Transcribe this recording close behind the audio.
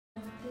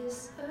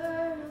this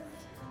earth,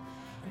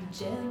 and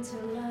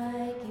gentle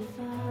like a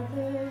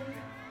father,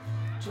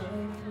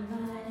 joyful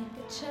like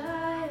a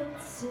child,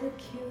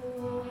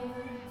 secure.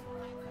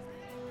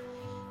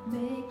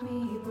 Make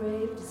me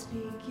brave to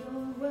speak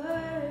your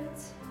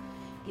words,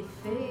 give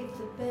faith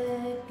that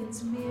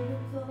beckons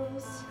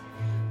miracles,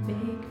 make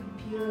me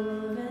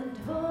pure and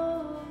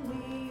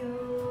wholly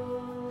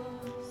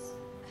yours.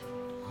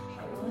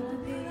 I wanna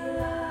be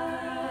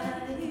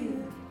like you,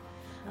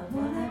 I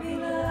wanna be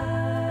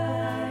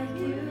like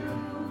you,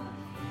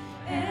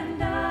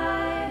 and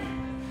I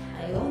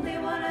only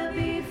wanna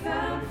be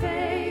found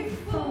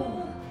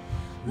faithful.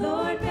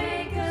 Lord,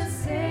 make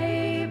us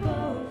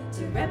able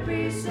to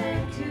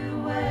represent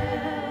you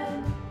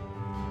well,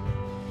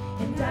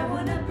 and I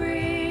wanna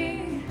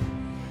bring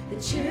the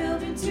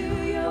children to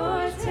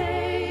your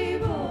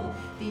table,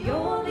 the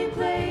only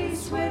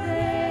place where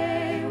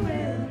they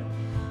will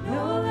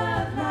know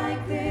love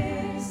like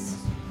this.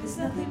 There's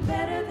nothing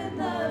better than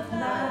love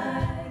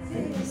like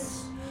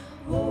this.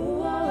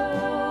 Oh,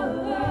 oh,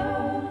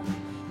 oh.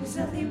 There's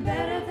nothing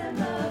better than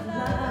love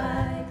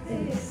like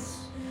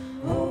this.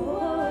 Oh,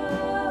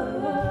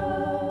 oh,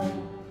 oh.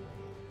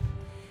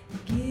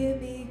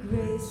 Give me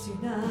grace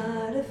to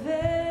not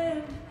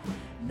offend,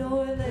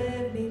 nor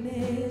let me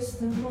miss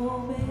the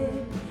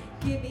moment.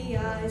 Give me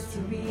eyes to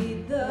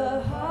read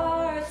the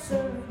hearts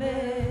of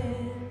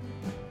men.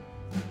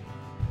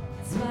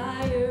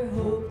 Inspire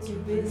hope to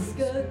risk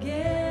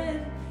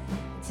again.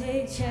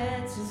 Take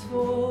chances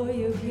for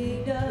your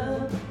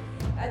kingdom.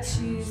 I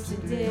choose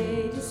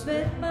today to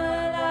spend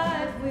my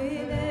life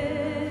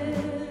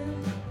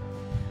within.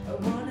 I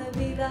wanna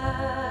be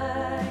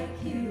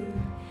like you.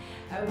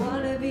 I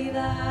wanna be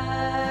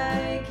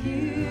like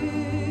you.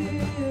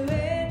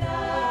 And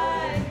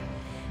I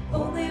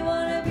only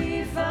wanna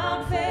be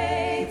found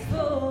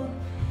faithful.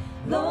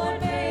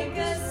 Lord, make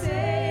us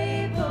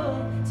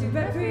able to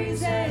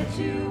represent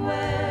you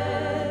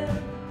well.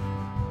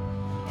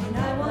 And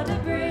I wanna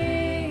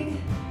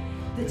bring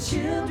the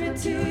children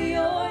to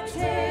your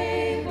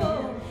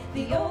table,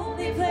 the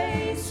only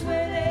place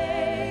where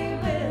they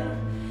will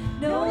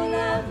know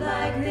love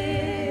like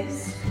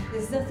this.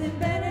 There's nothing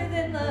better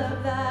than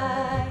love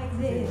like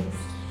this.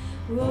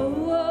 Whoa,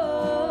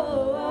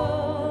 whoa,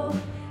 whoa.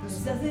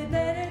 There's nothing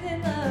better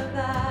than love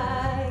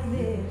like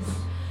this.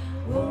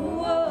 Whoa,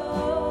 whoa,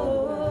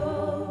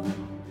 whoa.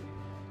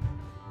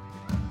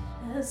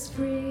 As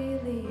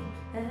freely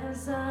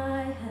as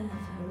I have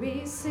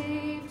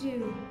received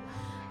you,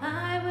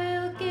 I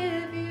will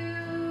give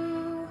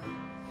you,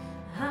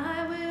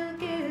 I will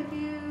give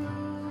you.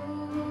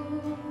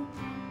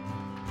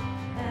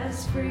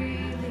 As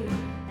freely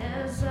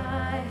as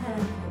I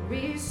have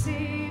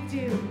received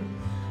you,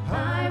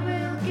 I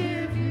will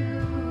give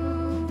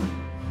you,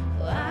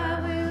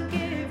 I will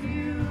give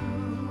you.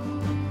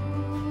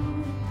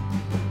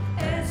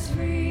 As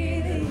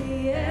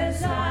freely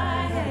as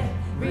I have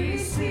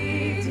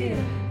received you,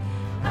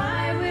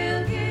 I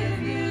will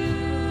give you,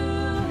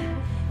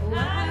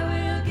 I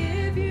will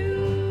give you.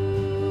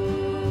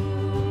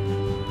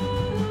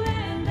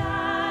 And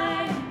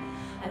I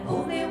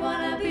only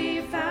want to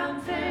be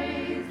found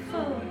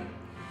faithful.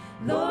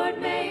 Lord,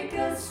 make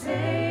us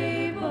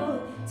able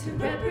to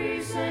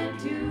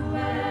represent you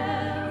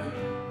well.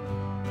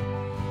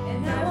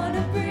 And I want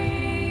to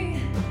bring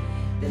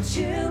the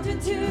children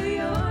to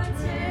your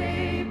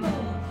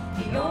table,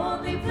 the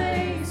only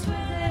place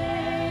where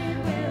they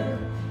will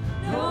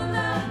know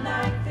love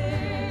like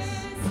this.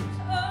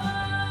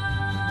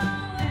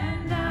 Oh,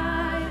 and I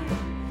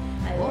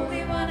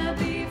only want to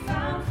be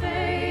found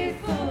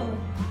faithful.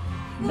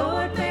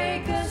 Lord,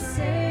 make us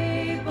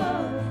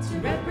able to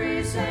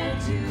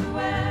represent you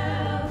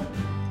well.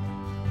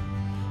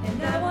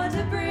 And I want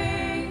to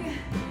bring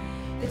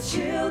the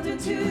children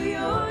to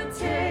your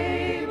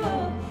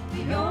table,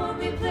 the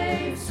only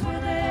place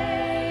where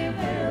they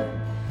will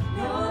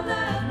know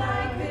love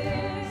like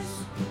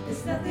this.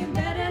 There's nothing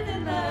better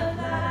than love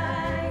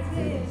like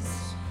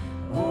this.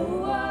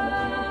 Oh, oh,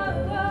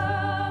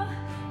 oh.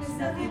 There's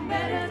nothing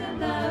better than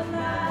love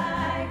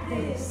like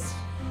this.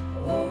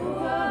 Oh,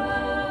 oh,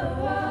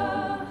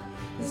 oh.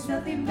 There's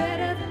nothing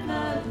better than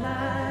love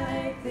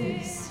like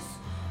this.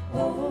 Oh,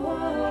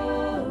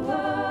 oh,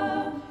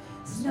 oh.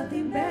 There's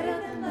nothing better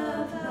than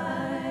love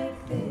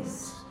like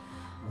this.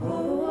 Oh,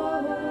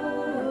 oh,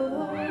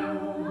 oh.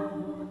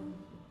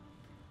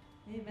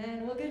 Amen.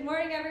 Well, good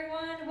morning,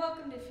 everyone.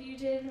 Welcome to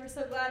Fusion. We're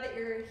so glad that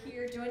you're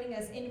here joining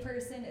us in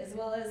person as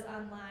well as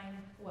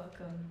online.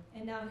 Welcome.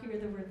 And now hear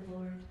the word of the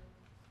Lord.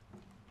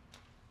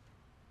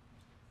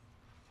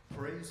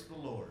 Praise the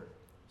Lord.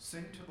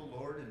 Sing to the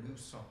Lord a new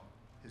song,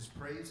 his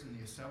praise in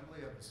the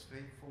assembly of his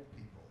faithful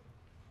people.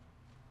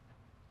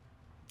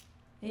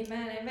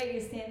 Amen. I invite you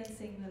to stand and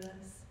sing with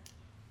us.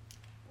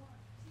 1,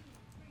 2,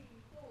 3,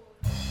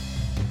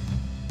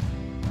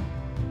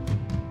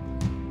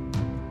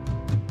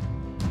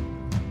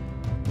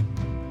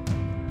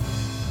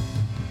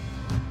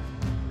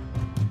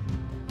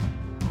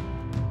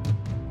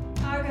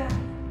 4. Our God.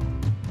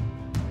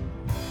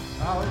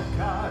 Our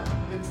God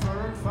in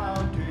firm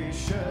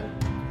foundation,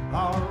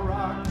 our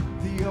rock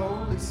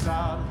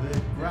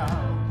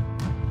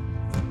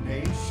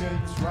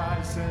nations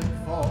rise and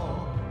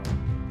fall.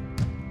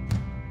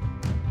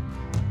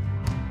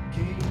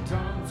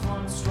 Kingdoms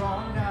once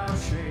strong, now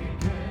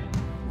shaken.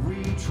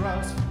 We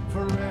trust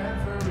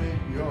forever in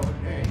your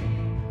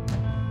name,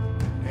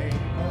 the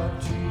name of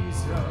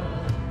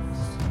Jesus.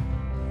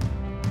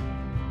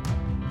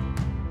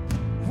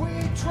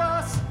 We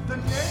trust the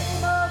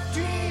name of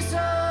Jesus.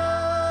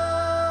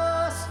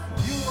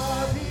 You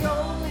are the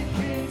only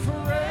King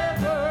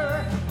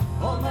forever.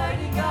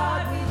 Almighty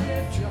God, we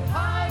lift you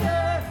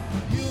higher.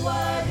 You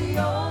are the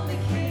only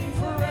King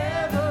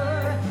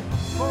forever.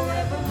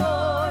 Forever,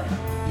 Lord,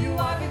 you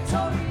are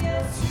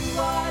victorious. You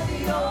are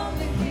the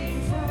only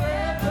King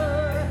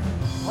forever.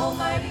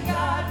 Almighty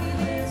God, we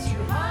lift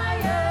you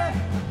higher.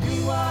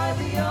 You are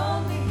the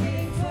only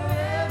King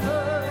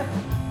forever.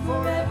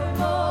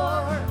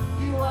 Forevermore,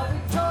 you are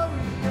victorious.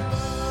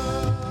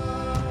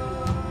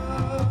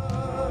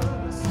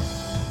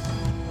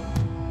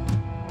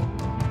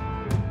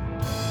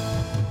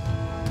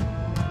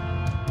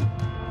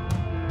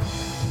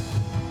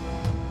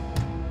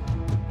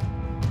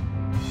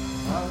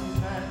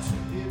 Unmatched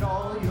in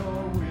all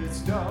your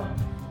wisdom,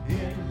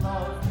 in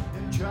love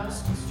and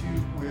justice you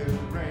will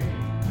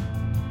reign,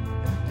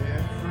 and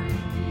every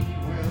knee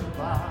will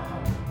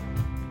bow.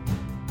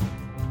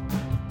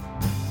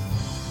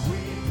 We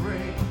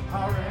bring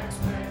our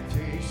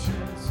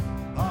expectations,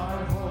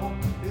 our hope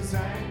is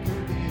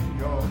anchored in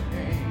your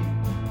name,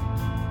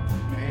 the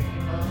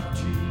name of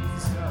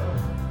Jesus.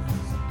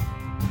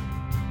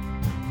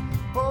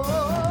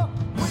 Oh,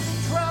 we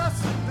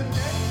trust the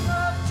name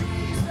of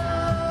Jesus.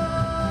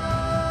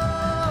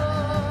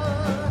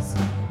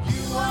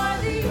 You are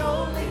the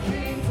only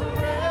King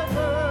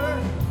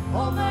forever.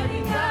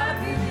 Almighty God,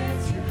 we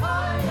lift you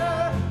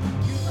higher.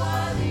 You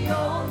are the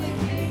only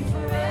King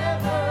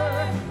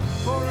forever.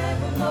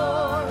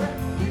 Forevermore,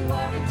 you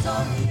are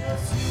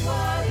victorious. You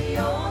are the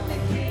only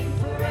King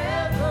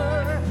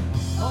forever.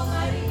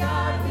 Almighty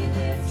God, we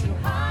lift you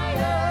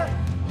higher.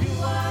 You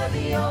are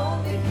the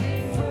only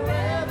King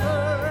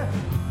forever.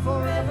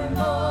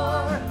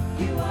 Forevermore,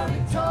 you are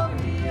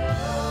victorious.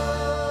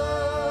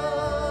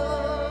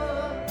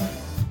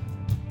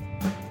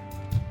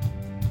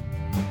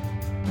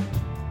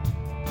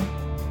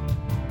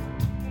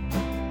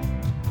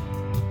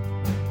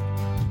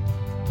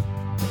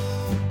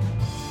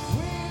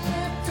 We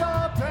lift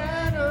our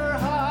banner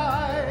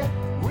high.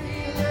 We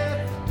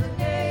lift the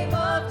name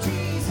of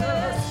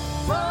Jesus.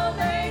 From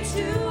age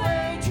to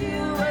age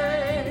you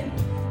reign.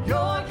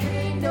 Your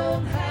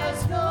kingdom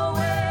has no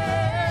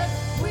end.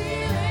 We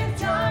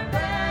lift our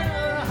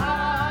banner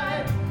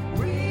high.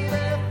 We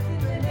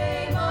lift the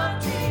name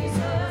of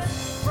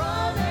Jesus.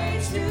 From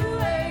age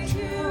to age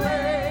you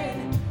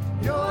reign.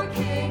 Your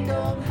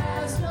kingdom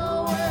has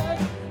no end.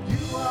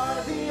 You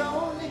are the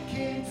only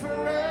King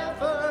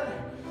forever.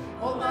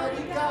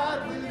 Almighty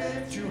God, we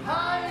lift you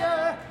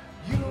higher.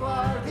 You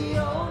are the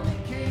only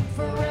King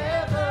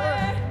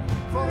forever.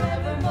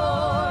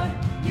 Forevermore,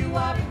 you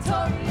are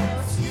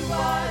victorious. You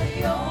are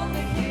the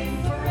only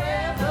King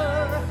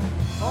forever.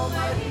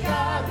 Almighty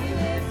God, we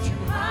lift you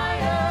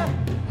higher.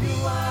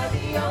 You are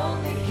the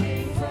only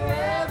King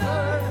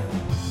forever.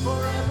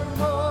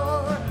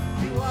 Forevermore,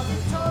 you are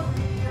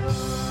victorious.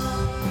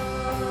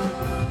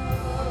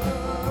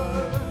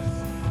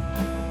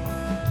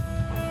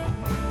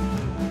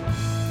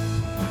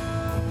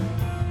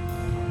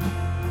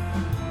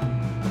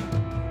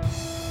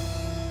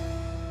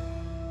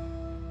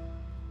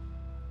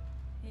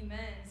 Amen.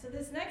 So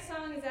this next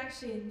song is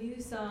actually a new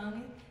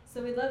song.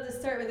 So we'd love to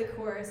start with the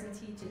chorus and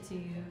teach it to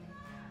you.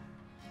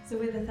 So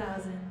with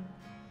 1,000.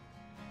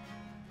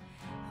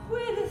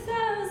 With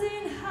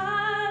 1,000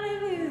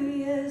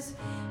 hallelujahs,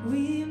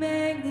 we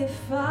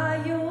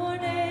magnify your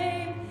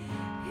name.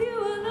 You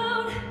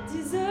alone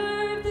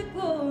deserve the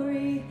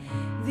glory,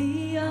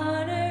 the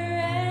honor,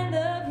 and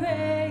the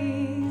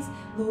praise.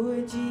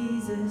 Lord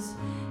Jesus,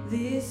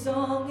 this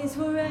song is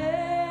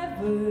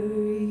forever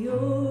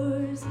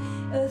yours.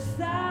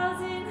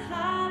 1,000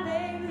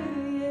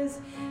 hallelujahs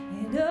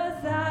and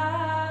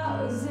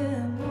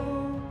 1,000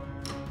 more.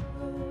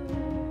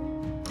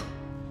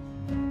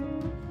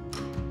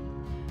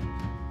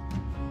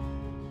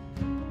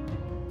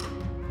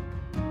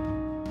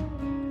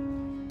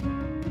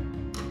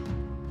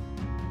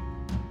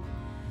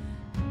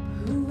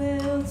 Who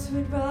else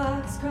would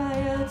rocks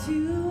cry out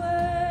to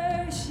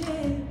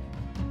worship?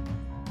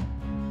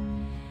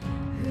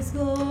 Whose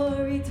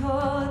glory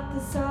taught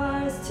the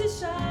stars to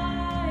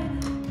shine?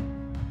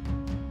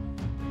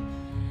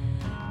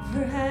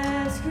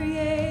 Perhaps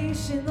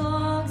creation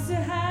longs to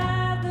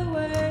have the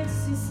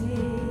words to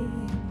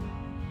sing,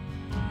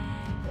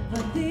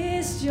 but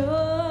this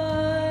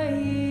joy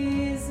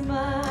is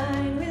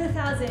mine. With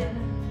 1,000.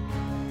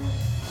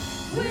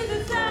 With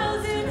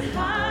 1,000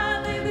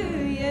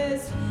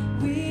 hallelujahs,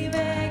 we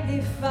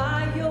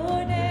magnify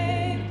your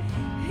name.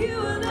 You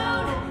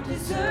alone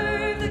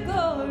deserve the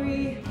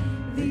glory,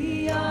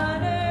 the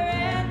honor,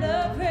 and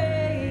the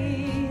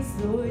praise.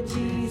 Lord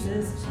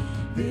Jesus,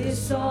 this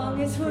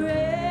song is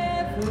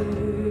forever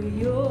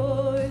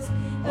yours.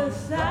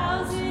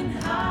 1,000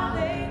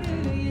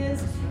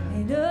 hallelujahs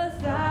and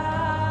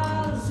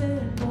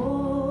 1,000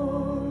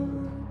 more.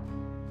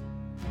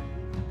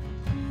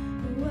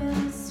 Who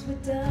else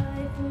would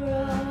die for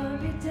our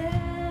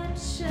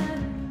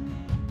redemption?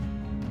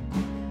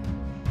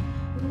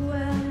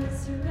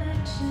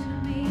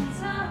 Resurrection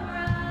means our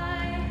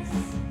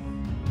rise.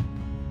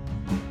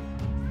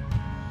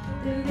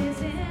 There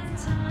isn't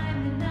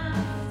time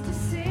enough to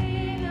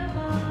sing of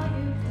all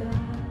you've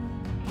done,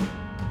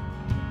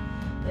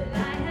 but I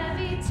have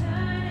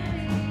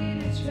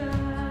eternity to try.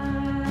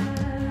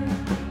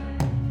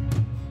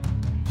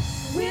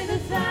 With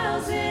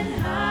 1,000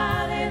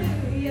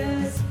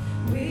 hallelujahs,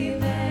 we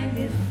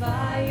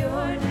magnify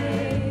your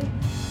name.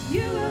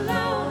 You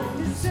alone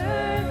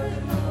deserve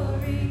the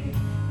glory,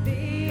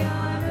 the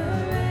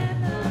honor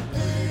and the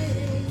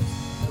praise.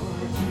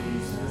 Lord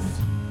Jesus,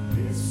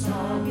 this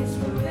song is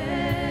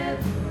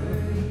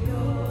forever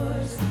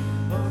yours.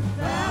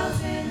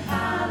 1,000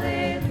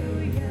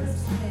 hallelujahs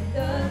and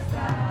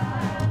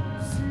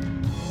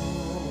 1,000 more.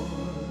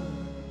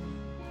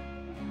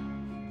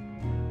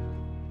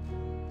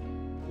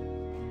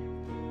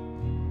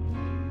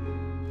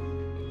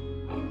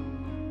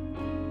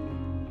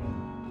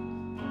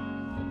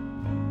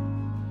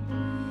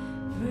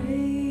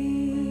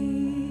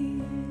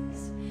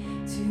 Praise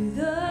to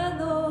the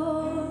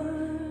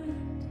Lord,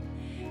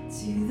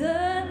 to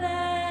the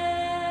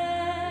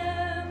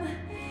Lamb,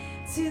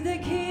 to the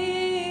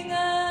King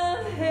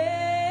of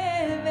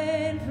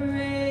heaven,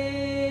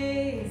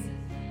 praise.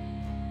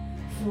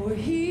 For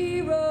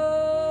he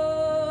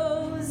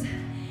rose,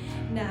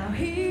 now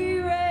he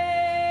reigns.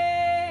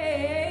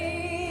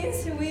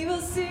 We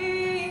will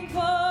sing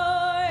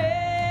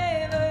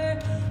forever.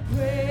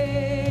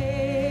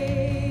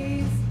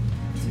 Praise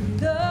to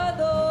the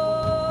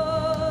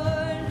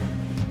Lord,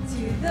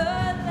 to the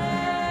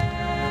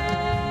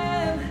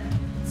Lamb,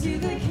 to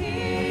the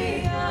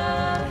King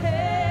of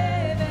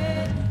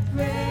heaven,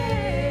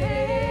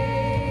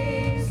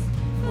 praise.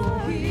 For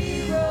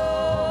he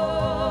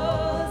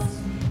rose,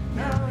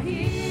 now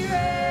he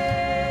reigns.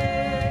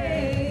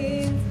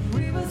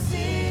 We will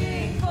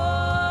sing forever.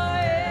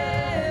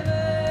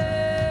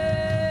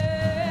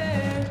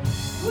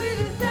 With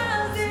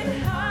 1,000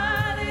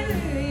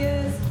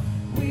 hallelujahs,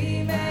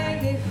 we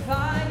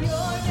magnify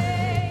your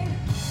name.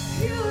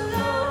 You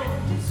alone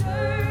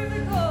deserve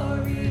the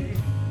glory,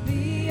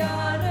 the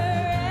honor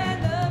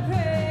and the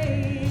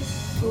praise.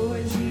 For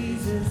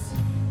Jesus,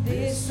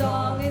 this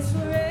song is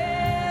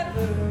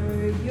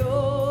forever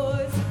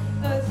yours.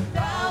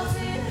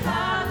 1,000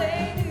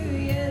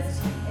 hallelujahs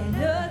and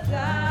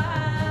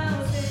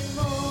 1,000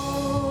 more.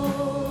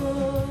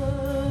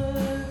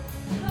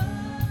 Amen.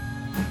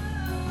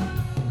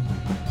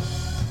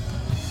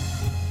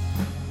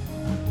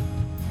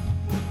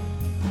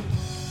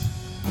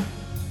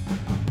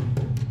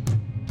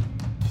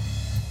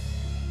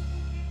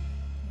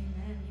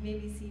 You may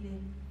be seated.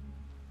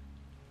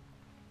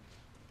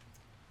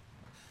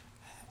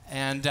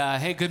 And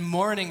hey, good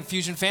morning,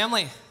 Fusion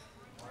family.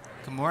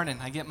 Good morning.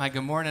 I get my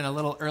good morning a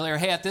little earlier.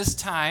 Hey, at this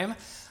time,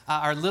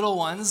 our little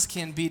ones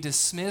can be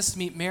dismissed.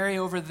 Meet Mary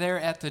over there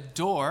at the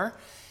door,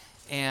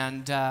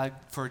 and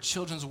for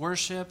children's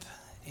worship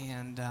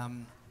and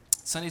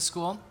Sunday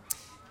school.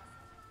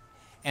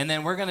 And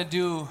then we're going to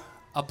do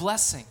a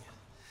blessing.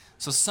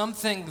 So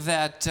something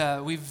that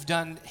we've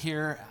done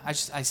here, I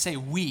say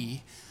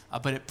we,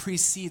 but it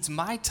precedes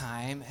my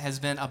time, has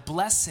been a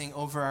blessing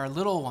over our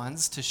little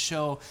ones to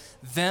show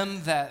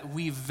them that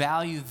we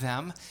value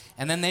them,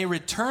 and then they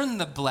return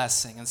the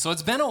blessing. And so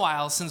it's been a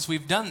while since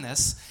we've done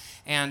this,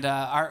 and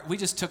we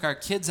just took our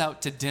kids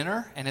out to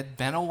dinner, and it'd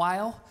been a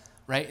while,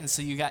 right? And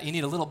so you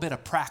need a little bit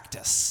of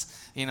practice,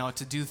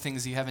 to do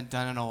things you haven't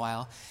done in a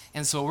while.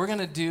 And so what we're going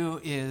to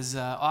do is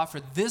offer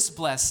this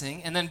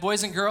blessing, and then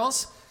boys and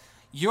girls,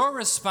 your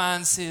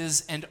response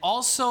is, and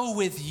also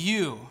with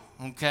you,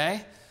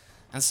 okay?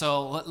 And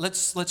so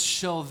let's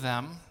show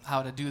them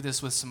how to do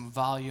this with some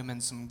volume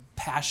and some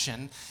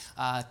passion.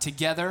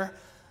 Together,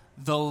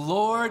 the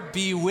Lord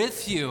be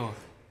with you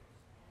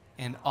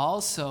and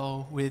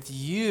also with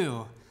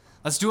you.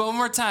 Let's do it one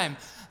more time.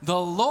 The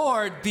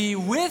Lord be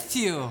with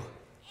you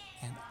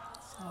and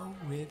also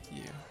with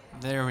you.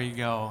 There we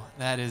go.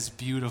 That is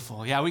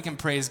beautiful. Yeah, we can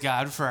praise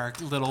God for our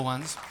little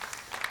ones.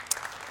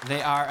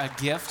 They are a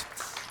gift.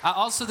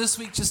 Also this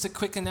week, just a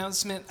quick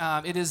announcement.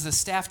 It is the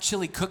staff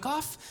chili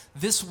cook-off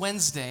this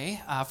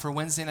Wednesday for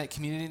Wednesday night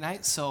community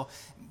night. So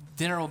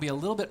dinner will be a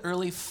little bit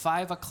early,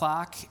 5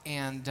 o'clock,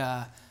 and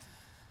the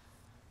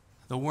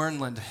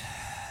Wernland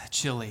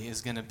chili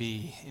is going to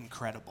be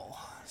incredible.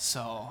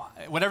 So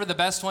whatever the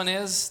best one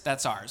is,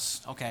 that's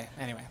ours. Okay,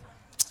 anyway,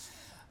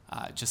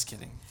 just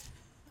kidding.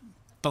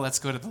 But let's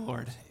go to the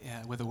Lord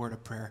with a word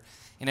of prayer.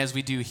 And as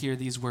we do, hear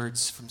these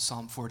words from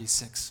Psalm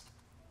 46.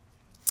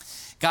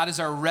 God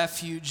is our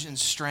refuge and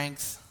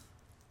strength,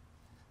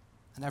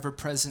 an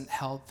ever-present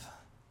help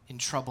in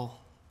trouble.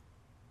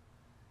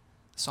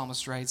 The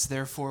psalmist writes,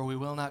 therefore we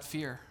will not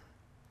fear.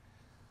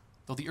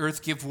 Though the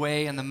earth give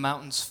way and the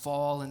mountains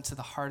fall into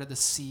the heart of the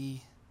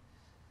sea,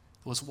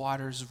 Those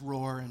waters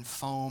roar and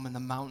foam, and the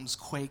mountains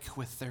quake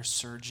with their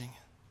surging.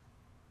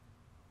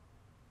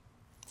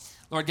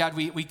 Lord God,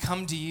 we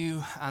come to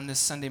you on this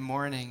Sunday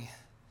morning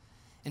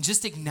and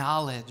just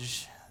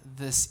acknowledge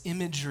this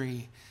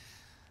imagery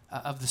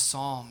of the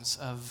Psalms,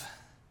 of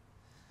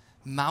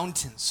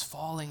mountains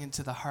falling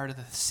into the heart of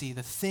the sea,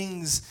 the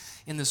things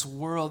in this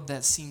world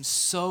that seem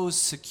so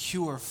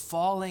secure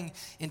falling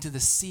into the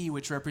sea,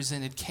 which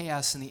represented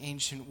chaos in the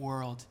ancient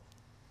world.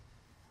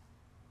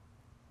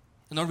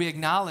 And Lord, we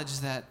acknowledge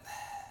that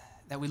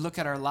we look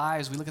at our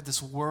lives, we look at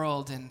this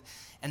world,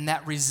 and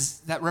that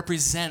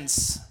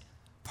represents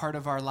part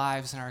of our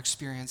lives and our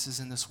experiences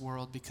in this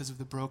world because of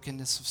the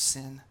brokenness of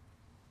sin.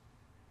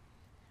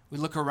 We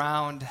look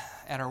around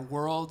at our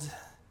world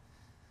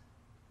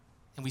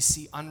and we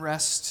see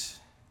unrest.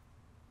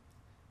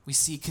 We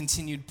see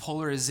continued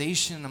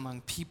polarization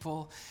among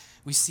people.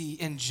 We see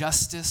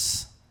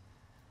injustice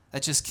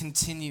that just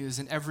continues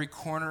in every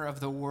corner of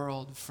the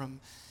world,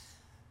 from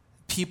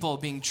people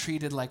being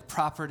treated like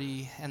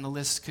property, and the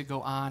list could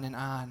go on and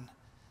on.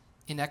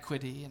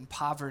 Inequity and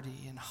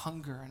poverty and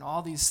hunger and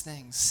all these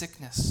things,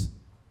 sickness.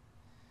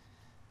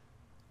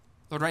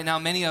 Lord, right now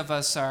many of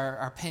us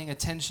are paying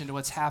attention to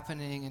what's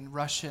happening in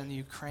Russia and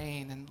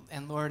Ukraine,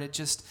 and Lord, it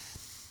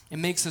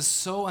makes us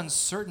so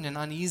uncertain and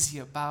uneasy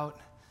about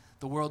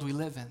the world we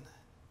live in.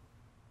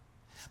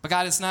 But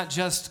God, it's not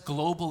just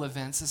global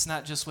events, it's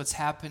not just what's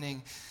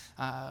happening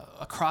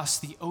across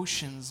the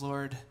oceans,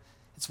 Lord,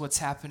 it's what's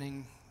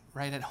happening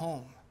right at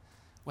home,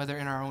 whether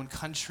in our own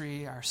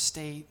country, our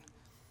state,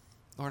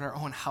 Lord, our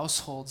own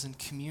households and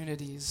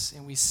communities.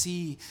 And we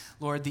see,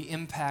 Lord, the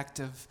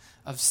impact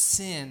of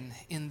sin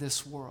in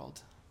this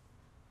world.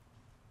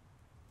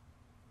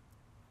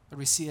 Lord,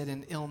 we see it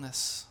in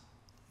illness,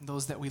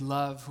 those that we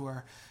love who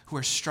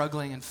are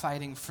struggling and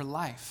fighting for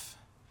life.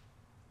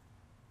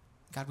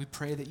 God, we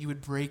pray that you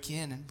would break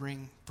in and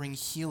bring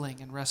healing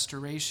and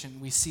restoration.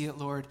 We see it,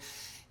 Lord,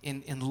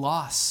 in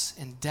loss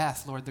and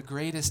death, Lord, the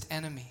greatest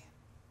enemy.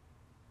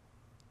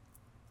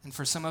 And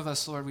for some of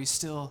us, Lord, we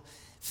still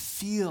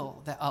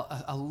feel that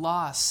a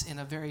loss in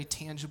a very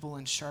tangible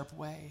and sharp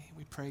way.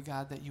 We pray,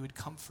 God, that you would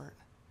comfort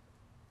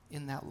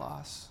in that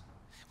loss.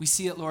 We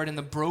see it, Lord, in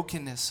the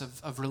brokenness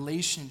of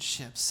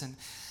relationships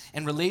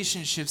and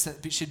relationships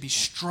that should be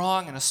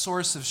strong and a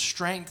source of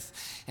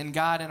strength. And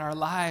God, in our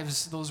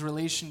lives, those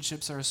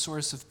relationships are a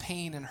source of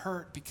pain and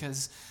hurt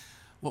because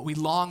what we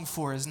long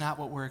for is not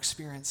what we're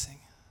experiencing.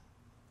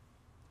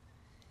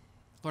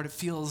 Lord, it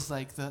feels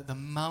like the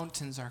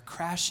mountains are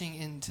crashing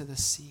into the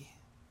sea.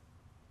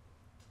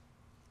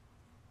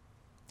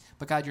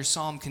 But God, your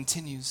psalm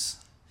continues.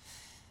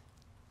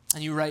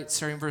 And you write,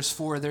 starting in verse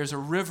 4, there's a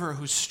river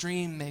whose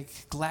stream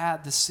make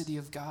glad the city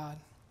of God,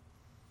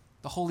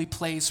 the holy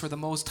place where the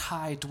Most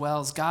High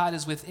dwells. God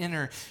is within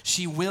her.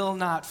 She will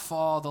not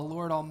fall. The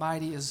Lord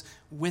Almighty is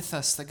with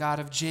us. The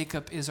God of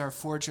Jacob is our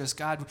fortress.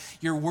 God,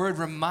 your word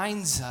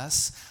reminds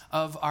us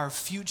of our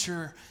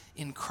future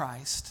in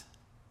Christ.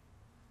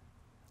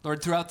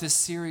 Lord, throughout this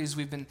series,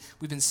 we've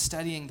been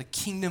studying the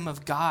kingdom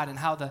of God and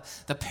how the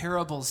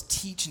parables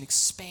teach and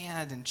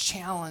expand and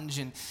challenge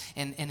and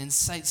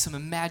incite some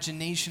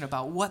imagination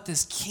about what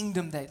this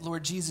kingdom that,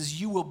 Lord Jesus,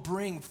 you will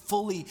bring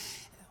fully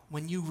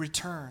when you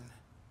return.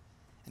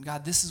 And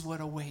God, this is what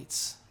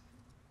awaits.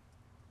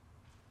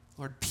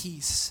 Lord,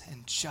 peace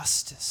and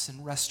justice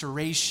and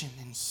restoration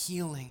and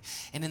healing.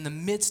 And in the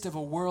midst of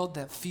a world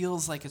that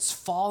feels like it's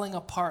falling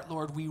apart,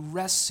 Lord, we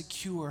rest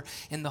secure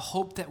in the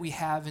hope that we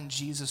have in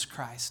Jesus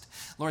Christ.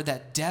 Lord,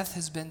 that death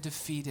has been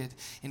defeated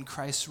in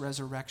Christ's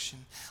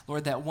resurrection.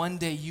 Lord, that one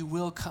day you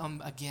will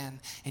come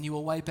again and you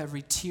will wipe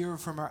every tear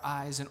from our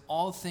eyes and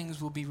all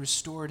things will be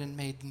restored and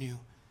made new.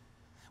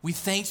 We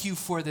thank you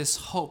for this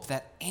hope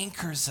that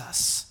anchors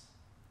us,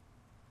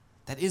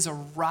 that is a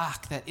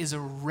rock, that is a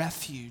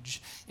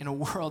refuge in a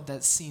world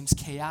that seems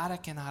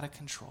chaotic and out of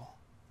control.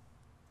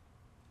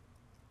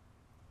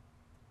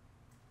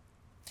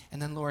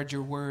 And then, Lord,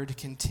 your word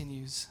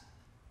continues.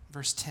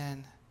 Verse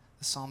 10,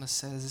 the psalmist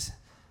says,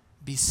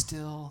 be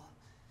still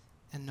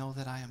and know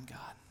that I am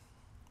God.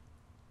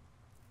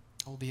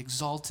 I will be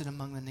exalted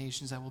among the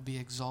nations. I will be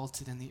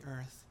exalted in the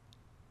earth.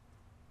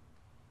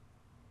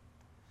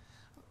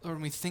 Lord,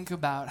 when we think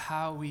about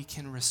how we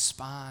can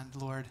respond,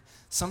 Lord,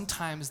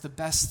 sometimes the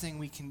best thing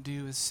we can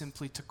do is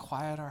simply to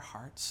quiet our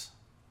hearts,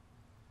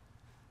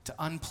 to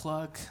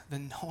unplug the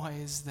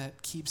noise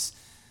that keeps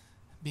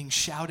being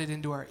shouted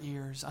into our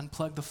ears,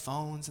 unplug the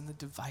phones and the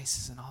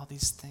devices and all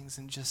these things,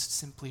 and just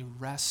simply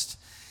rest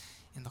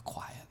in the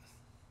quiet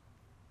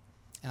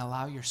and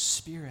allow your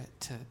Spirit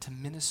to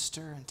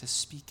minister and to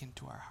speak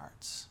into our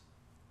hearts.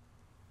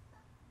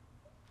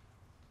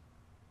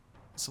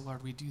 So,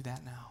 Lord, we do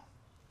that now.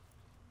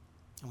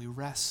 And we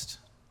rest,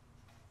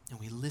 and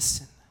we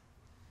listen.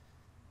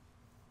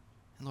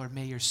 And Lord,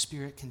 may your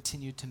Spirit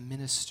continue to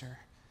minister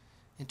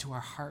into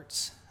our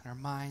hearts, and our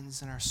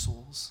minds, and our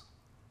souls.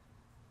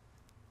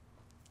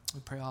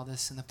 We pray all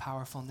this in the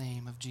powerful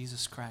name of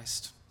Jesus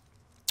Christ,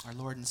 our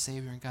Lord and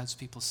Savior, and God's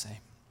people say,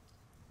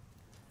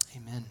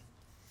 amen.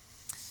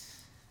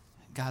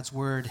 God's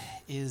word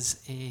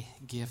is a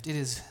gift.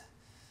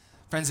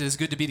 Friends, it is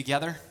good to be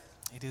together.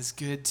 It is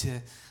good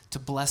to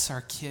bless our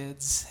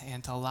kids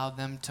and to allow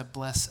them to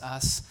bless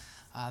us.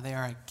 They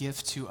are a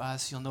gift to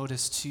us. You'll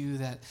notice, too,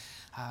 that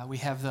we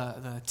have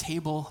the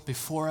table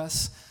before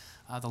us,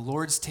 the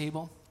Lord's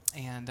table.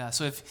 And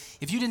so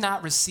if you did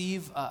not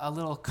receive a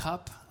little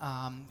cup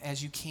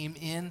as you came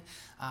in,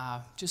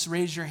 just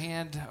raise your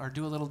hand or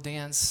do a little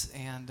dance,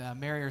 and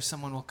Mary or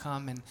someone will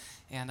come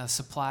and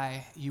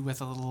supply you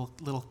with a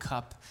little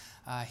cup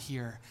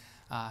here.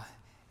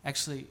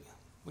 Actually,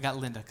 we got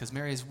Linda, because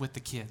Mary is with the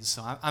kids.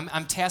 So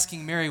I'm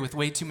tasking Mary with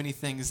way too many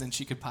things than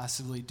she could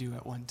possibly do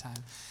at one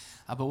time.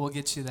 But we'll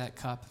get you that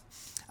cup.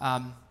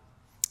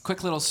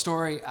 Quick little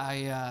story.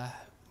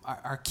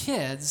 Our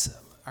kids,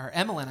 or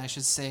Emmeline, I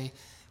should say,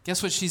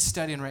 guess what she's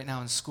studying right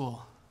now in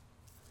school?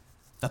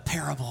 The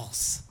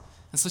parables.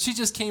 And so she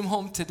just came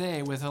home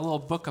today with a little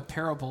book of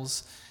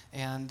parables,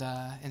 and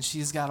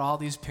she's got all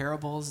these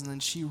parables, and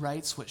then she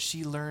writes what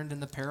she learned in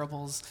the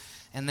parables.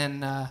 And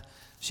then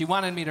she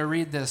wanted me to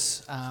read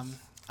this. I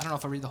don't know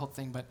if I'll read the whole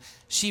thing, but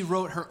she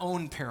wrote her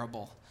own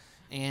parable.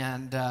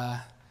 And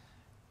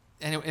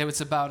it was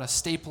about a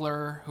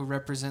stapler who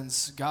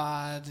represents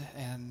God,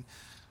 and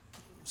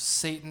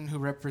Satan who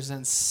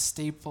represents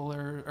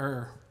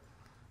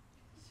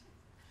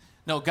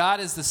No, God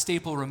is the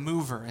staple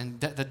remover,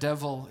 and the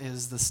devil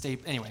is the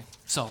staple. Anyway,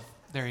 so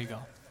there you go.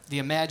 The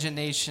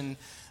imagination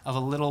of a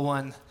little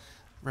one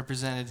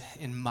represented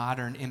in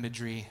modern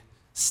imagery,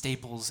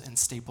 staples and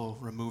staple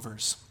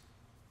removers.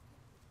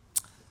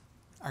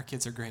 Our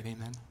kids are great,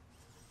 amen.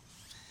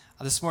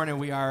 This morning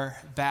we are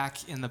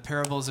back in the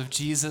parables of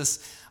Jesus.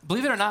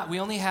 Believe it or not, we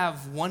only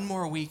have one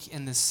more week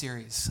in this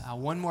series,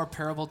 one more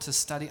parable to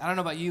study. I don't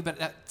know about you, but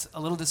that's a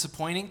little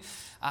disappointing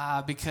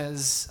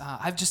because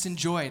I've just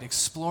enjoyed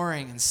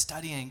exploring and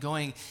studying,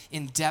 going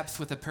in depth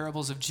with the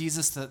parables of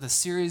Jesus. The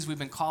series we've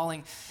been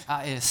calling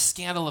is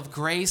Scandal of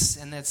Grace,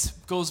 and that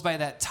goes by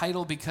that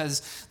title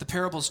because the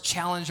parables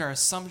challenge our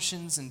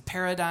assumptions and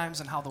paradigms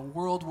and how the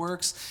world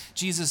works.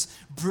 Jesus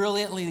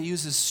brilliantly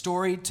uses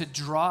story to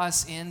draw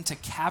us in, to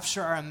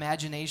capture our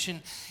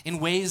imagination in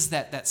ways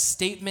that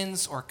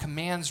statements or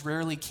commands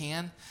rarely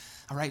can.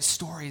 All right,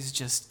 stories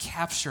just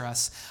capture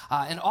us.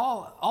 And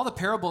all the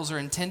parables are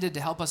intended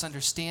to help us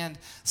understand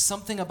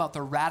something about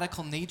the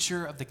radical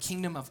nature of the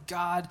kingdom of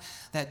God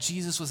that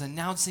Jesus was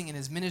announcing in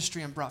his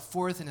ministry and brought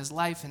forth in his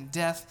life and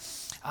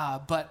death.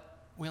 But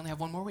we only have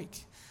one more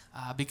week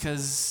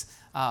because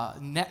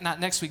not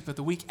next week, but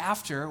the week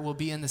after, we'll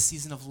be in the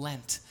season of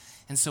Lent.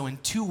 And so in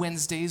 2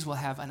 Wednesdays, we'll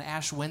have an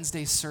Ash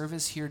Wednesday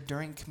service here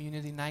during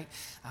community night.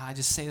 I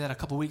just say that a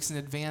couple weeks in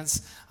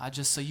advance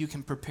just so you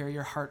can prepare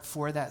your heart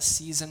for that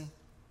season.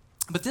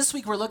 But this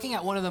week, we're looking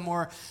at one of the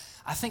more,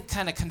 I think,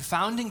 kind of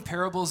confounding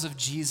parables of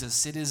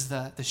Jesus. It is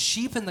the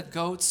sheep and the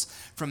goats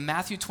from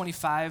Matthew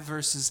 25,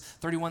 verses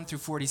 31 through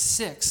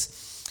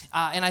 46.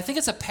 And I think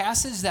it's a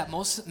passage that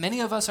many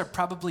of us are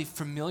probably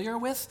familiar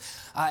with,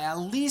 at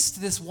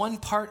least this one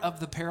part of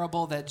the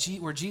parable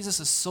where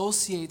Jesus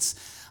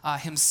associates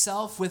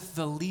himself with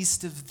the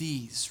least of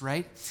these,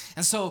 right?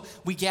 And so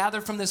we gather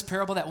from this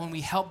parable that when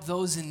we help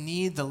those in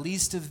need, the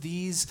least of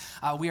these,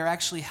 we are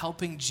actually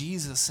helping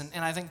Jesus.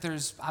 And I think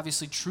there's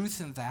obviously truth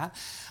in that.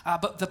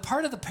 But the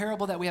part of the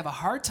parable that we have a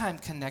hard time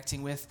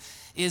connecting with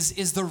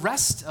is the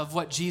rest of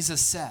what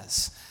Jesus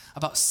says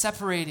about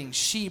separating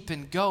sheep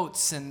and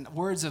goats and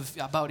words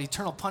about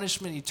eternal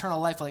punishment, eternal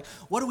life. Like,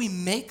 what do we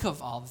make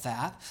of all of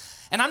that?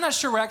 And I'm not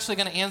sure we're actually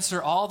going to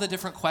answer all the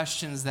different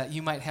questions that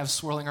you might have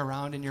swirling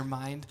around in your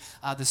mind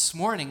this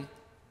morning.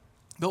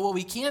 But what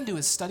we can do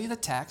is study the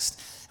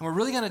text, and we're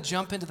really going to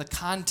jump into the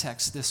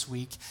context this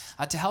week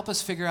to help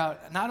us figure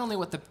out not only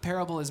what the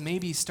parable is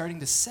maybe starting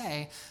to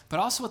say, but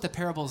also what the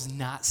parable is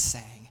not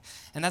saying.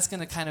 And that's going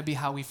to kind of be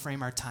how we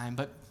frame our time.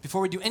 But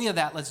before we do any of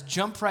that, let's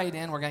jump right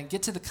in. We're going to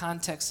get to the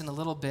context in a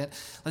little bit.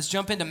 Let's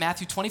jump into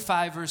Matthew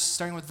 25,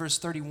 starting with verse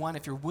 31.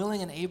 If you're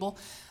willing and able,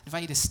 I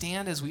invite you to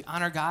stand as we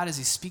honor God as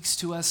he speaks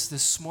to us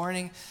this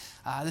morning.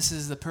 This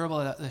is the parable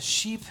of the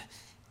sheep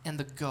and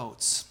the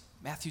goats.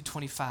 Matthew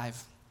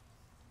 25.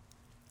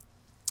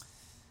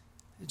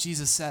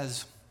 Jesus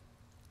says,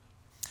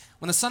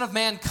 "When the Son of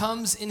Man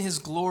comes in his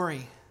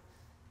glory,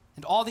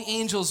 and all the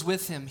angels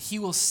with him, he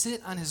will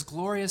sit on his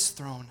glorious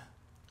throne.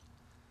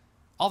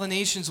 All the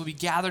nations will be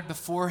gathered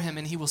before him,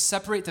 and he will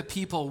separate the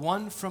people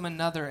one from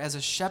another as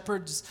a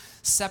shepherd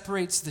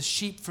separates the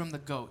sheep from the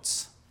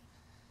goats.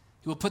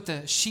 He will put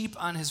the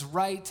sheep on his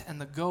right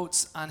and the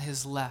goats on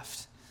his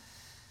left.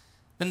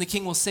 Then the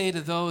king will say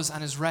to those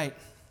on his right,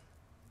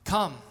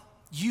 'Come,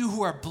 you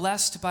who are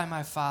blessed by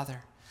my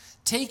Father.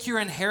 Take your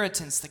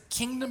inheritance, the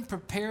kingdom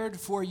prepared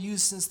for you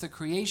since the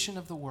creation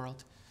of the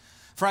world.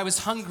 For I was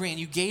hungry, and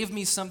you gave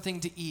me something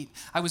to eat.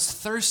 I was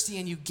thirsty,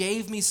 and you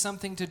gave me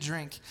something to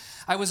drink.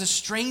 I was a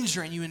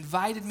stranger, and you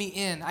invited me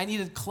in. I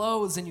needed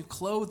clothes, and you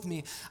clothed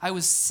me. I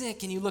was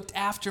sick, and you looked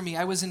after me.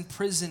 I was in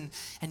prison,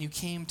 and you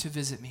came to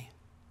visit me.'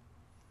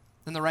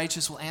 Then the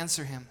righteous will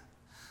answer him,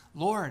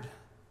 'Lord,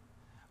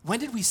 When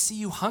did we see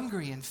you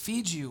hungry and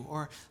feed you,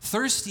 or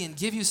thirsty and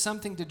give you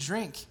something to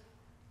drink?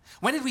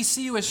 When did we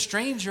see you a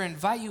stranger and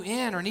invite you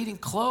in, or needing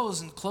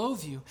clothes and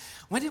clothe you?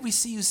 When did we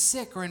see you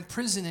sick or in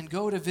prison and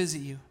go to visit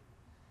you?"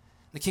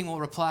 The king will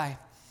reply,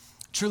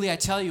 "Truly I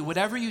tell you,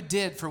 whatever you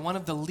did for one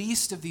of the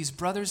least of these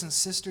brothers and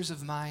sisters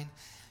of mine,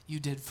 you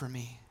did for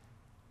me."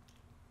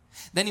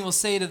 Then he will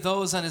say to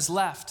those on his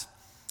left,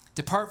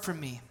 "Depart from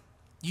me,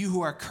 you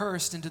who are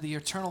cursed, into the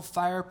eternal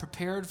fire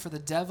prepared for the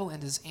devil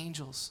and his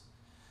angels.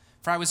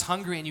 For I was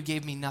hungry, and you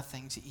gave me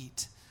nothing to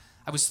eat.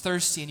 I was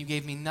thirsty, and you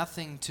gave me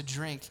nothing to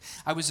drink.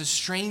 I was a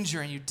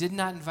stranger, and you did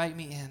not invite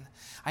me in.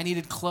 I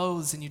needed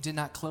clothes, and you did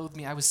not clothe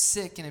me. I was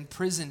sick and in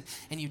prison,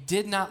 and you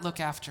did not look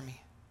after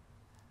me."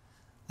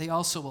 They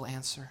also will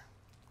answer,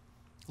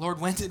 "Lord,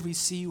 when did we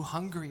see you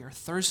hungry or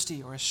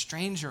thirsty or a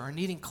stranger or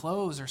needing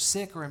clothes or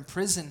sick or in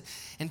prison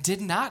and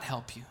did not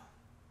help you?"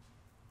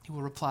 He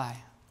will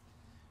reply,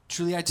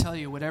 "Truly I tell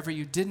you, whatever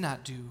you did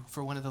not do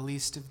for one of the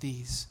least of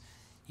these,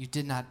 you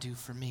did not do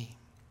for me."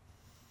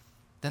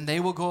 Then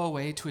they will go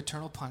away to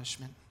eternal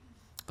punishment,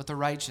 but the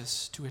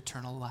righteous to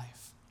eternal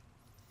life.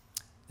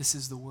 This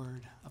is the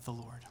word of the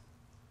Lord.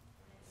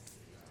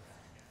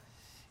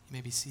 You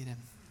may be seated.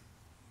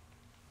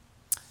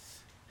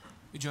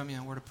 You join me in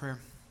a word of prayer.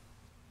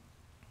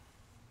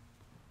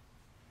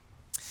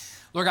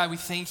 Lord God, we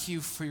thank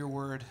you for your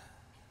word.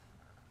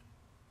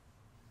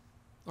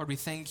 Lord, we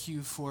thank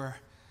you for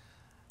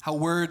how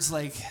words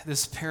like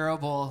this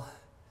parable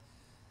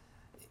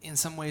in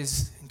some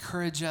ways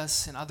encourage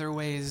us, in other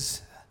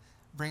ways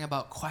bring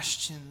about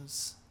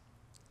questions.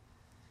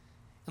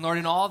 And Lord,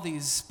 in all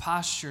these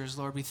postures,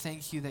 Lord, we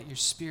thank you that your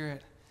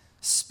Spirit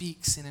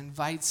speaks and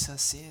invites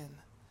us in.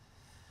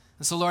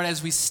 And so, Lord,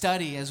 as we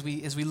study, as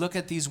we look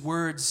at these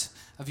words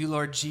of you,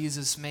 Lord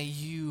Jesus, may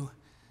you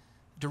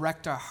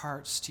direct our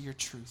hearts to your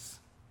truth.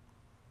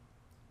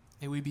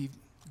 May we be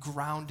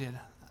grounded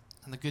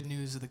on the good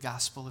news of the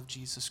gospel of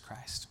Jesus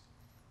Christ.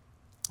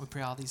 We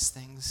pray all these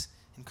things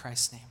in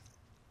Christ's name.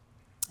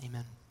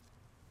 Amen.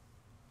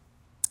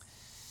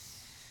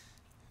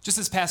 Just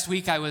this past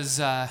week, I was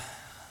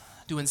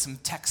doing some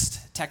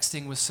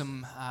texting with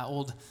some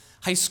old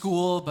high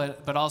school,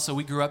 but also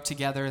we grew up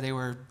together. They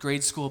were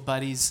grade school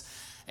buddies.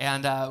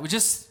 And we're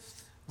just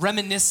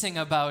reminiscing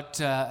about,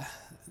 this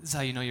is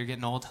how you know you're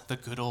getting old, the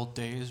good old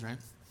days, right?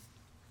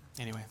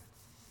 Anyway,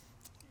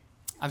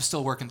 I'm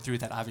still working through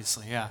that,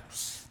 obviously, yeah.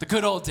 The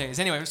good old days.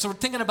 Anyway, so we're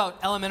thinking about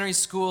elementary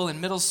school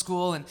and middle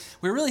school, and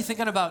we're really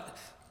thinking about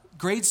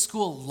grade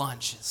school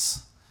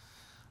lunches.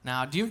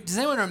 Now, does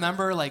anyone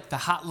remember like the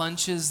hot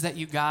lunches that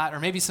you got? Or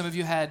maybe some of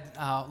you had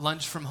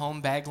lunch from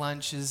home, bag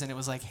lunches, and it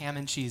was like ham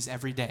and cheese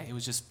every day. It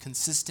was just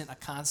consistent, a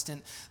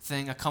constant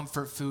thing, a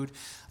comfort food.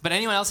 But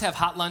anyone else have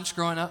hot lunch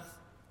growing up?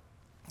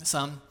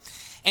 Some.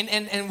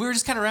 And we were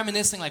just kind of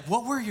reminiscing, like,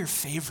 what were your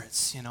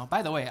favorites? You know,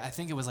 by the way, I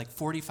think it was like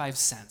 45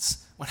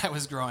 cents when I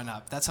was growing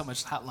up. That's how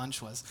much hot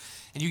lunch was.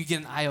 And you could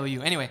get an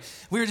IOU. Anyway,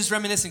 we were just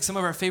reminiscing some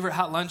of our favorite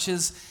hot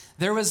lunches.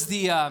 There was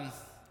the...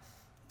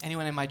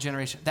 anyone in my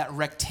generation, that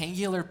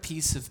rectangular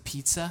piece of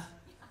pizza.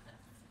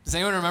 Does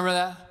anyone remember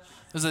that?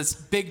 It was this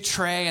big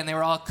tray, and they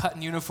were all cut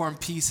in uniform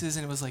pieces,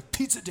 and it was like,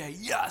 pizza day,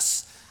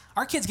 yes!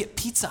 Our kids get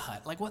Pizza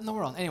Hut. Like, what in the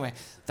world? Anyway,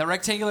 the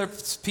rectangular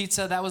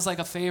pizza, that was like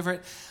a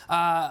favorite.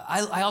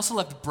 I also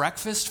loved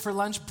breakfast for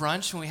lunch,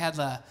 brunch, when we had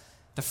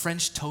the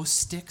French toast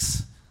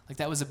sticks. Like,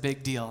 that was a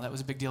big deal. That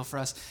was a big deal for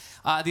us.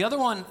 The other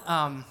one,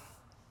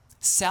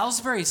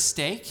 Salisbury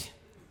steak.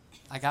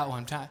 I got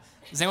one.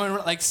 Does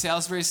anyone like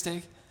Salisbury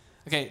steak?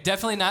 Okay,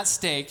 definitely not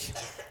steak.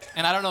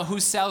 And I don't know who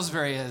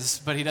Salisbury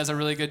is, but he does a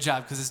really good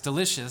job because it's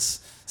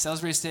delicious.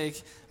 Salisbury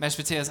steak, mashed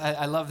potatoes,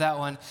 I love that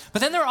one.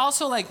 But then there are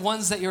also like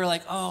ones that you're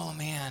like, oh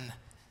man,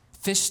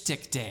 fish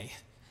stick day.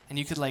 And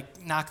you could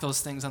like knock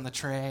those things on the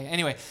tray.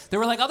 Anyway, there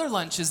were like other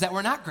lunches that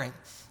were not great.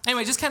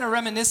 Anyway, just kind of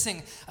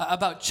reminiscing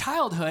about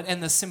childhood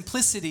and the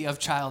simplicity of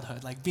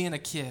childhood. Like being a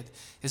kid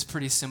is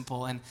pretty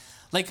simple. And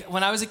like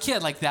when I was a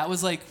kid, like that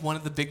was like one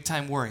of the big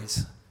time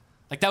worries.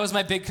 Like that was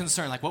my big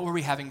concern. Like what were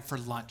we having for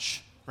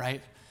lunch,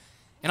 right?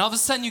 And all of a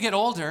sudden you get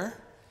older,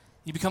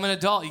 you become an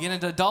adult, you get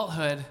into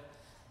adulthood,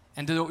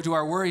 and do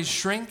our worries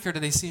shrink or do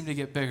they seem to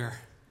get bigger?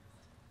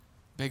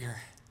 Bigger.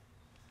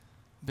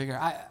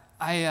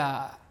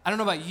 I don't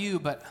know about you,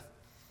 but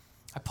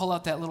I pull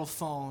out that little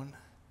phone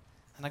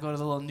and I go to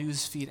the little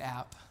news feed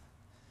app,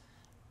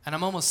 and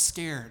I'm almost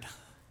scared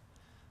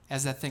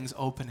as that thing's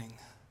opening.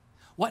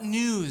 What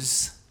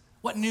news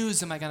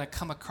am I going to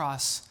come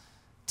across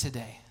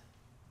today?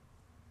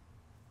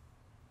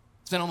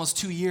 It's been almost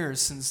 2 years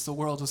since the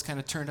world was kind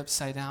of turned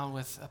upside down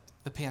with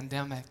the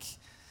pandemic.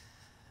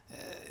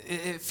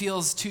 It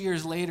feels 2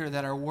 years later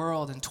that our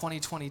world in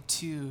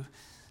 2022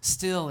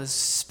 still is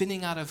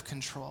spinning out of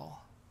control.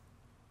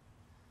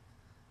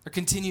 There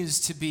continues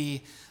to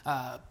be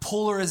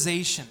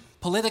polarization,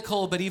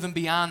 political, but even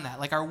beyond that.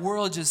 Like our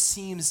world just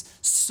seems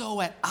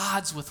so at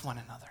odds with one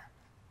another.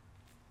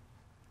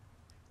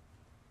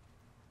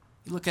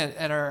 You look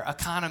at our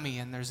economy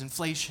and there's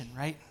inflation,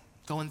 right?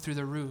 going through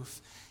the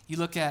roof. You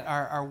look at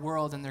our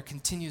world, and there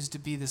continues to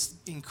be this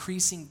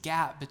increasing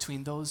gap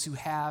between those who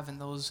have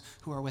and those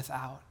who are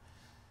without.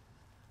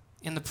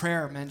 In the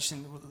prayer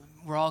mentioned,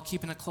 we're all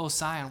keeping a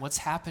close eye on what's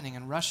happening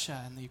in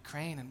Russia and the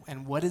Ukraine,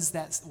 and what does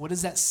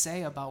that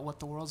say about what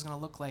the world's going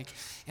to look like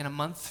in a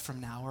month from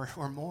now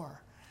or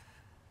more.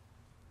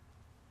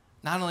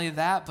 Not only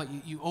that, but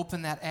you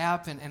open that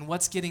app, and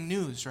what's getting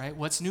news, right?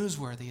 What's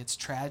newsworthy? It's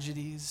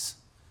tragedies,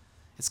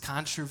 it's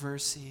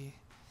controversy,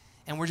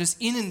 and we're just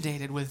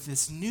inundated with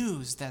this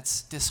news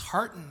that's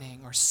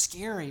disheartening or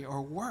scary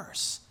or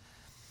worse.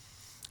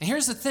 And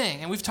here's the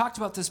thing, and we've talked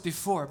about this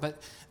before,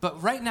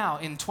 but right now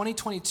in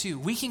 2022,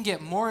 we can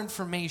get more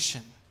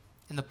information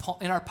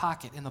in our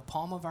pocket, in the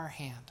palm of our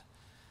hand,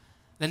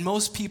 than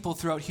most people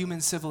throughout human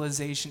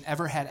civilization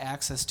ever had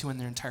access to in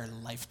their entire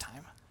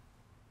lifetime.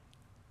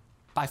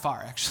 By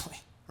far, actually,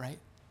 right?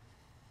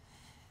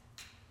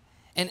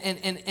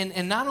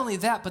 And not only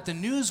that, but the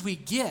news we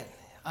get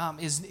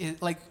is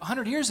like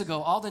 100 years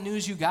ago, all the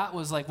news you got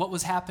was like what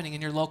was happening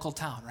in your local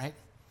town, right?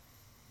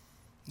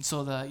 And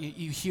so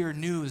you hear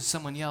news,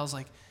 someone yells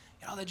like,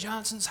 the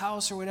Johnson's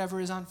house or whatever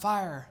is on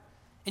fire.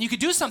 And you could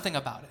do something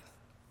about it.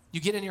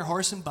 You get in your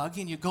horse and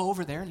buggy and you go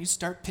over there and you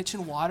start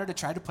pitching water to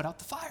try to put out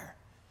the fire.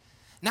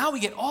 Now we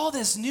get all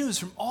this news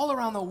from all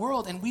around the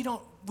world, and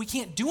we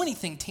can't do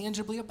anything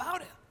tangibly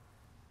about it.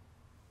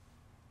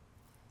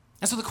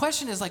 And so the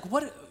question is like,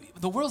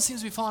 the world seems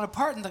to be falling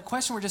apart, and the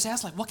question we're just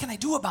asked, like, what can I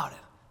do about it?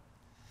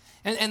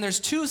 And there's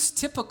two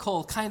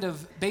typical kind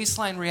of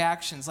baseline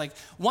reactions. Like,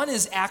 one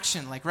is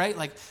action, right?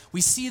 Like,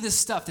 we see this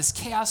stuff, this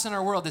chaos in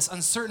our world, this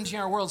uncertainty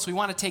in our world, so we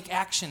want to take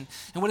action.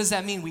 And what does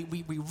that mean?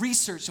 We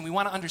research, and we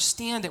want to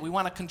understand it. We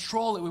want to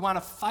control it. We want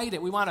to fight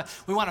it. We want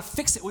to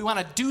fix it. We want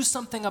to do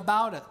something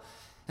about it.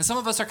 And some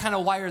of us are kind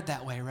of wired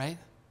that way, right?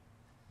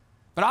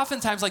 But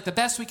oftentimes, like, the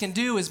best we can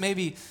do is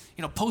maybe,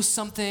 post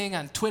something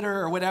on Twitter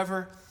or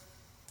whatever.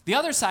 The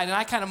other side, and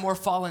I kind of more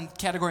fall in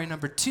category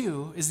number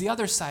 2, is the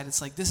other side. It's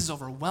like, this is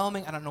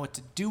overwhelming. I don't know what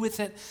to do with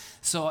it.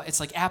 So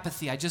it's like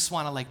apathy. I just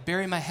want to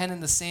bury my head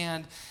in the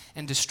sand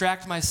and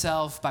distract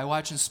myself by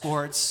watching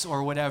sports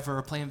or whatever,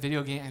 or playing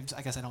video games.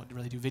 I guess I don't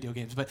really do video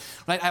games, but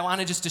I want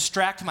to just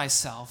distract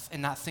myself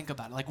and not think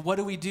about it. Like, what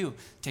do we do?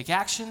 Take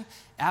action,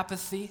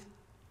 apathy.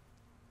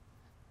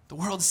 The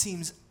world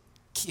seems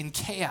in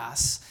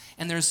chaos,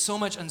 and there's so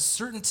much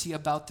uncertainty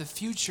about the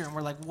future, and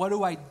we're like, what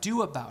do I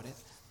do about it?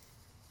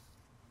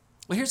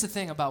 Well, here's the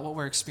thing about what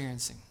we're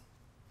experiencing.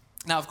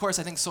 Now, of course,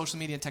 I think social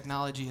media and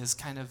technology has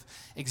kind of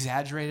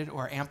exaggerated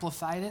or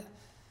amplified it.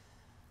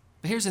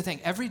 But here's the thing.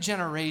 Every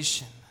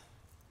generation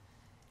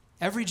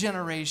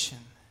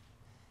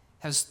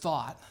has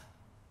thought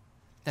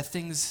that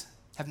things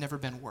have never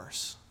been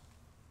worse.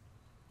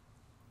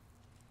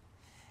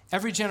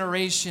 Every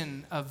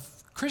generation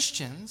of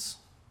Christians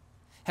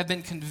have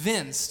been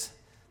convinced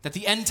that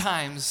the end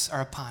times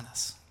are upon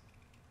us.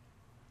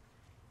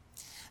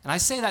 And I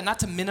say that not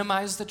to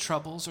minimize the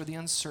troubles or the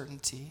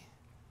uncertainty.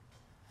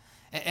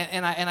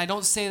 And I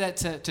don't say that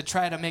to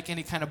try to make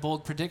any kind of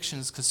bold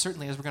predictions, because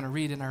certainly, as we're going to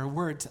read in our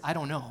word, I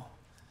don't know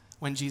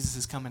when Jesus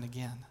is coming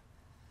again.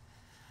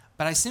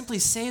 But I simply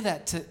say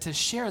that to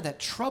share that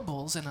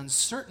troubles and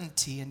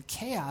uncertainty and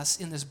chaos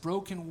in this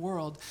broken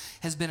world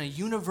has been a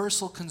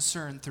universal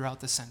concern throughout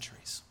the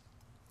centuries.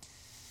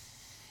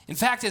 In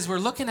fact, as we're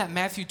looking at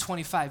Matthew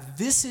 25,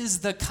 this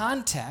is the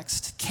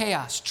context,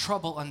 chaos,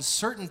 trouble,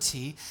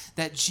 uncertainty,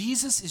 that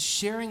Jesus is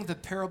sharing the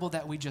parable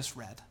that we just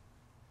read.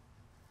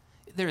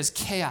 There is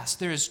chaos,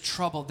 there is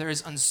trouble, there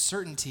is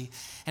uncertainty.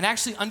 And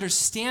actually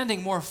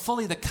understanding more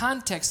fully the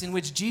context in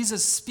which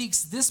Jesus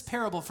speaks this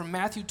parable from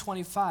Matthew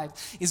 25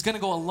 is going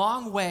to go a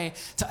long way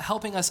to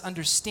helping us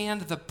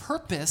understand the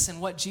purpose and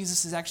what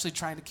Jesus is actually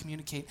trying to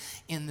communicate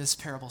in this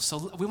parable.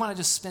 So we want to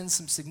just spend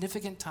some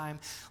significant time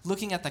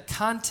looking at the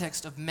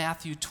context of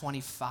Matthew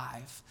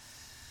 25.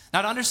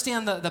 Now, to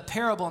understand the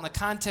parable in the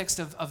context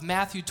of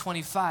Matthew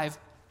 25,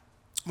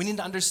 we need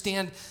to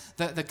understand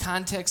the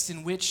context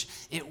in which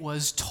it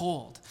was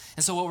told.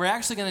 And so what we're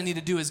actually going to need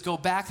to do is go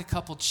back a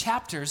couple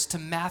chapters to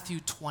Matthew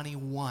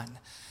 21.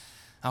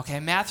 Okay,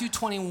 Matthew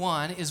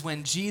 21 is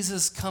when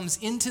Jesus comes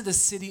into the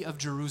city of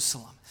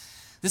Jerusalem.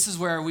 This is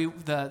where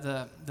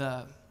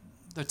the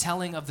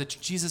telling of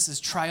Jesus'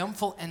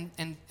 triumphal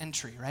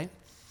entry, right?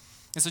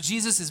 And so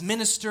Jesus is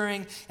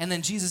ministering, and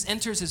then Jesus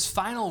enters his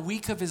final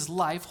week of his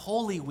life,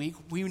 Holy Week.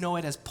 We know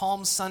it as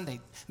Palm Sunday.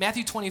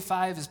 Matthew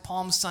 25 is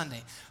Palm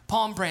Sunday.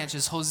 Palm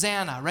branches,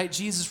 Hosanna, right?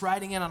 Jesus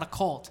riding in on a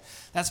colt.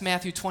 That's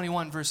Matthew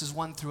 21, verses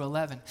 1 through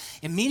 11.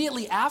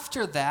 Immediately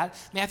after that,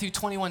 Matthew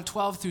 21,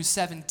 12 through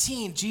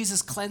 17,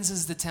 Jesus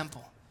cleanses the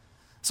temple.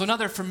 So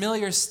another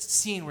familiar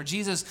scene where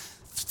Jesus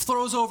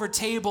throws over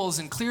tables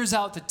and clears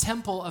out the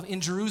temple in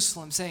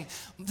Jerusalem, saying,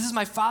 this is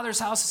my Father's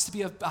house. It's to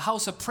be a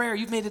house of prayer.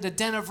 You've made it a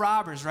den of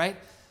robbers, right?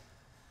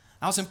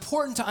 Now, it's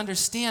important to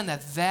understand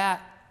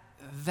that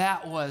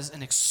was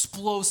an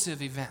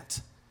explosive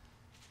event.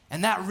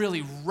 And that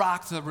really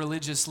rocked the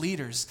religious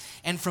leaders.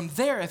 And from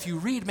there, if you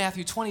read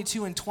Matthew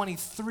 22 and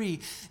 23,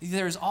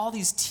 there's all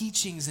these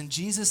teachings, and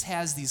Jesus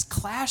has these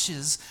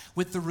clashes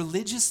with the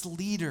religious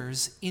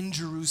leaders in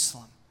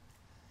Jerusalem.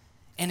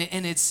 And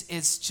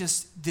it's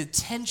just the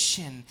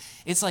tension.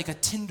 It's like a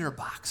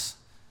tinderbox.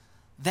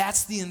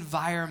 That's the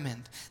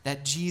environment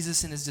that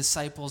Jesus and his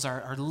disciples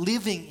are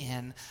living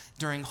in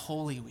during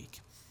Holy Week.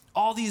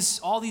 All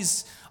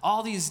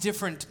these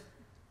different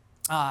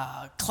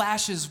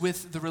clashes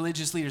with the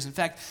religious leaders. In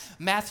fact,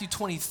 Matthew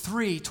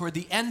 23, toward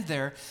the end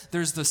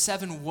there's the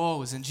 7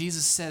 woes, and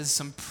Jesus says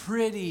some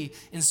pretty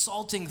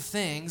insulting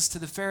things to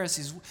the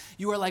Pharisees.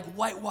 You are like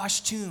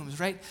whitewashed tombs,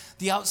 right?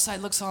 The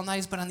outside looks all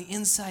nice, but on the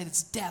inside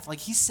it's death. Like,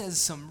 he says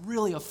some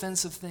really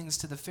offensive things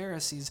to the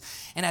Pharisees.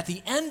 And at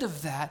the end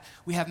of that,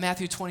 we have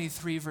Matthew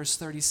 23, verse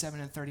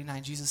 37 and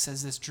 39. Jesus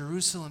says this,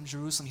 Jerusalem,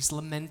 Jerusalem, he's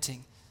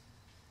lamenting.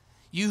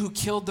 You who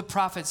killed the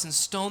prophets and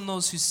stoned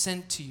those who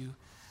sent to you.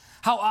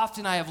 How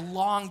often I have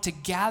longed to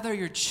gather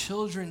your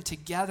children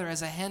together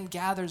as a hen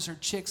gathers her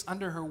chicks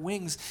under her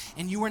wings,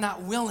 and you were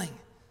not willing.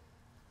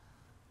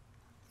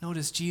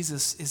 Notice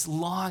Jesus is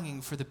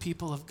longing for the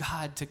people of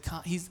God to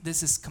come.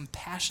 This is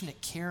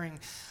compassionate, caring,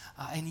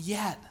 and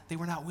yet they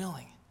were not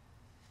willing.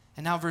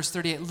 And now verse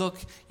 38, look,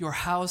 your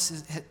house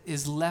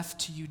is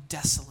left to you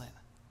desolate,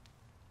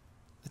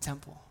 the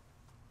temple.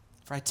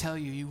 For I tell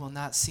you, you will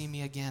not see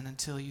me again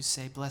until you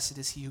say, blessed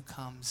is he who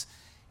comes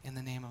in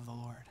the name of the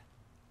Lord.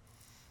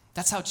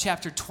 That's how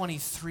chapter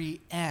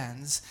 23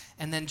 ends,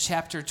 and then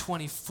chapter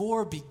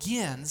 24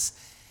 begins,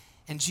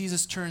 and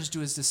Jesus turns to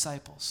his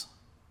disciples.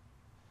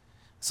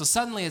 So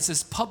suddenly it's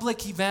this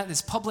public event,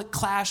 this public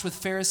clash with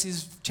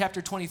Pharisees,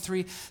 chapter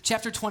 23.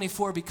 Chapter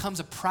 24 becomes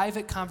a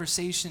private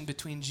conversation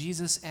between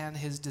Jesus and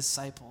his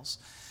disciples.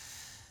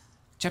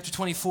 Chapter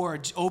 24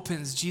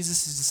 opens,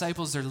 Jesus'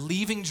 disciples, they're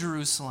leaving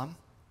Jerusalem.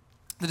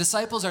 The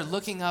disciples are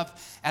looking up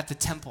at the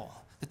Temple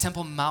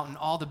mountain,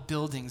 all the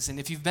buildings. And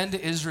if you've been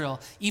to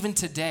Israel, even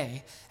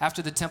today,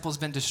 after the temple's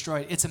been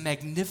destroyed, it's a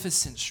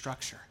magnificent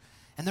structure.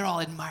 And they're all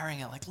admiring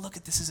it, like, look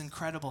at this, is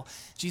incredible.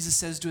 Jesus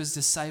says to his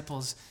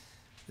disciples,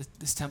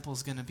 this temple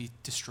is going to be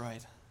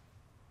destroyed.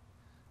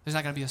 There's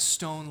not going to be a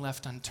stone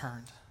left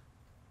unturned.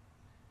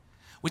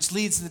 Which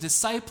leads the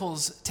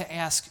disciples to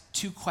ask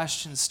 2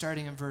 questions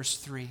starting in verse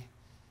 3.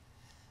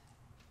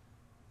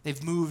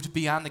 They've moved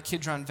beyond the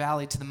Kidron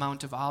Valley to the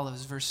Mount of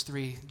Olives. Verse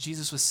 3,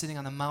 Jesus was sitting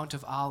on the Mount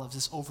of Olives.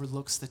 This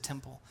overlooks the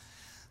temple.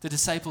 The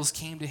disciples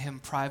came to him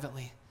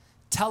privately.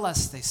 Tell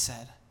us, they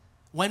said,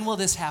 when will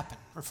this happen?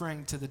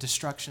 Referring to the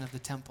destruction of the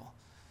temple.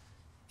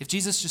 If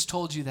Jesus just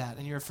told you that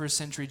and you're a first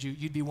century Jew,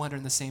 you'd be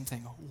wondering the same thing.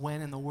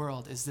 When in the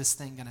world is this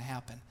thing going to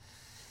happen?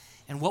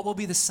 And what will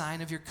be the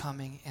sign of your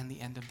coming and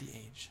the end of the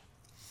age?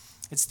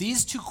 It's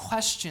these 2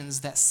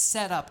 questions that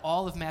set up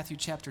all of Matthew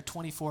chapter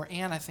 24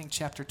 and I think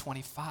chapter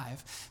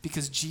 25,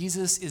 because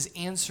Jesus is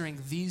answering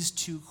these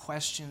 2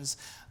 questions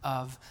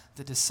of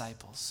the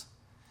disciples.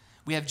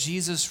 We have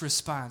Jesus'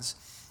 response.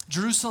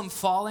 Jerusalem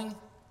falling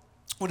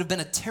would have been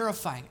a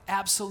terrifying,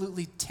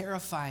 absolutely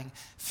terrifying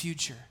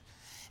future.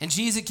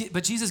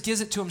 But Jesus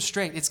gives it to him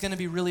straight. It's going to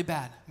be really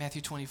bad,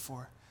 Matthew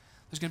 24.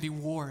 There's going to be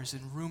wars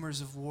and rumors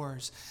of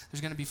wars.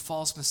 There's going to be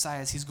false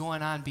messiahs. He's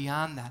going on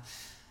beyond that.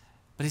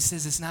 But he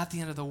says it's not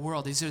the end of the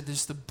world.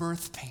 There's the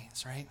birth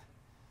pains, right?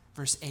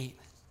 Verse 8.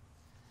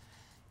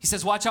 He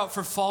says, watch out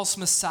for false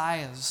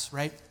messiahs,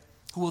 right?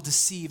 Who will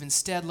deceive.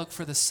 Instead, look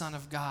for the Son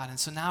of God. And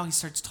so now he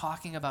starts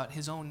talking about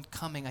his own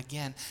coming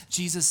again.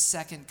 Jesus'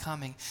 second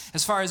coming.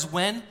 As far as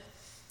when,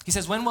 he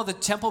says, when will the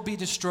temple be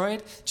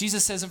destroyed?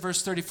 Jesus says in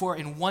verse 34,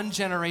 in 1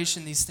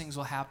 generation these things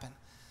will happen.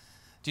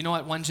 Do you know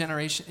what 1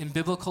 generation, in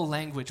biblical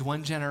language,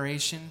 1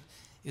 generation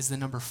is the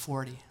number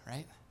 40,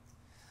 right?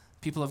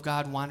 People of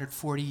God wandered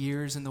 40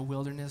 years in the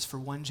wilderness for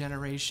 1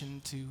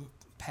 generation to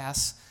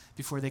pass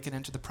before they could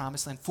enter the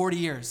promised land. 40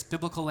 years,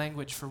 biblical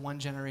language for 1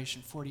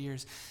 generation, 40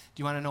 years. Do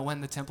you want to know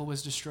when the temple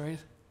was destroyed?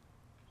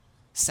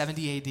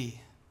 70 AD,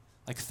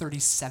 like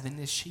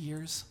 37-ish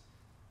years.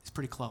 It's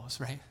pretty close,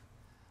 right?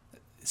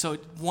 So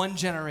 1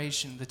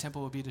 generation, the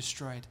temple will be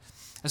destroyed.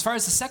 As far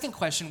as the second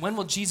question, when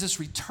will Jesus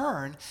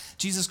return?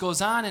 Jesus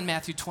goes on in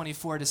Matthew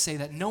 24 to say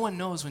that no one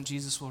knows when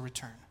Jesus will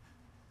return.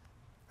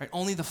 Right?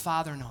 Only the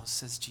Father knows,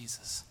 says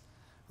Jesus.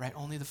 Right?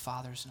 Only the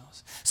Father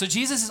knows. So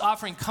Jesus is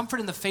offering comfort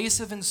in the face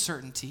of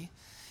uncertainty.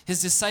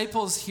 His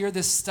disciples hear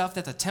this stuff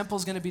that the temple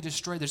is going to be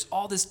destroyed. There's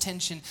all this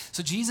tension.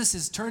 So Jesus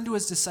has turned to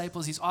his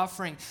disciples. He's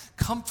offering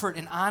comfort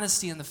and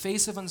honesty in the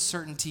face of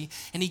uncertainty.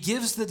 And he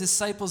gives the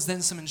disciples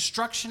then some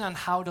instruction on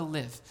how to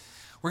live.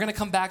 We're going to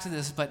come back to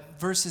this, but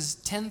verses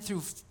 10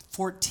 through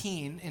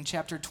 14 in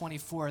chapter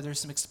 24, there's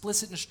some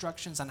explicit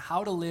instructions on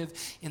how to live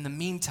in the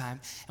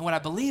meantime. And what I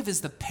believe is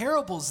the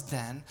parables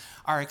then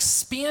are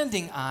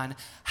expanding on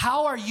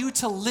how are you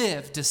to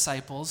live,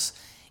 disciples,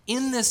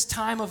 in this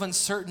time of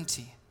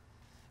uncertainty.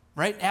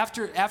 Right?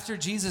 After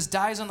Jesus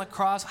dies on the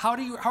cross, how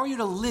are you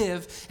to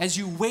live as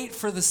you wait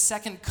for the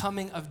second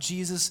coming of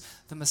Jesus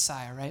the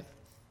Messiah, right?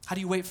 How do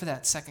you wait for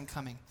that second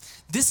coming?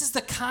 This is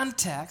the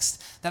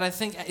context that I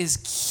think is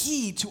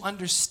key to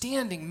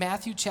understanding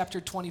Matthew chapter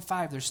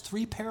 25. There's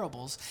 3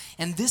 parables,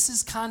 and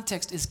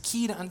context is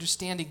key to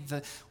understanding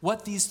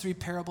what these 3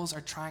 parables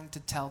are trying to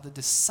tell the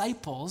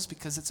disciples,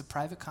 because it's a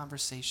private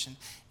conversation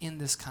in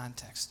this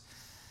context.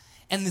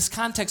 And this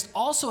context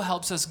also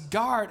helps us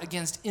guard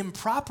against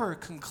improper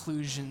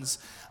conclusions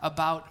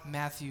about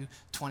Matthew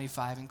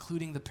 25,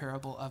 including the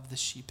parable of the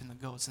sheep and the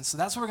goats. And so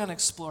that's what we're going to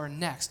explore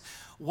next.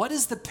 What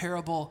is the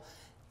parable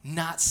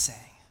not saying?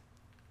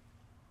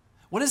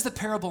 What is the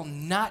parable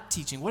not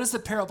teaching? What is the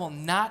parable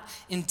not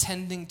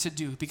intending to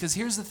do? Because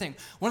here's the thing.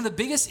 One of the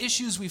biggest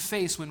issues we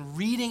face when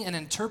reading and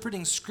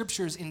interpreting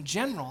scriptures in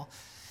general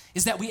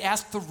is that we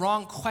ask the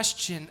wrong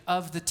question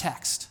of the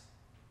text.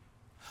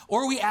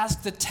 Or we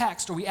ask the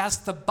text, or we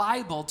ask the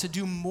Bible to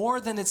do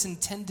more than it's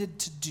intended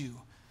to do.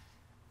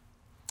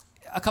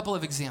 A couple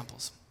of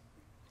examples.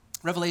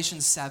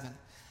 Revelation 7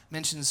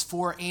 mentions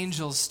 4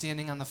 angels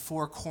standing on the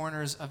 4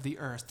 corners of the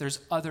earth.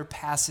 There's other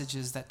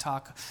passages that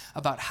talk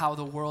about how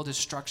the world is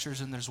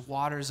structured, and there's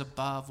waters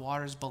above,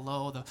 waters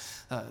below,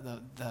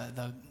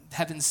 the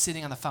heavens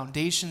sitting on the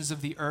foundations of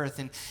the earth.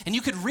 And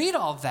you could read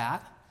all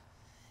that,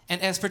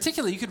 and as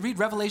particularly, you could read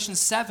Revelation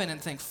 7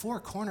 and think, 4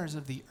 corners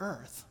of the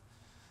earth.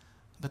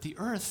 But the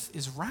earth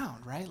is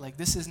round, right? Like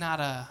the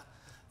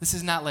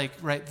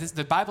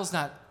Bible's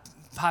not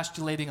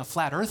postulating a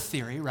flat earth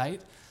theory,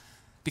 right?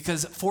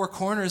 Because 4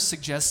 corners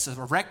suggests a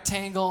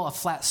rectangle, a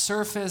flat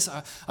surface.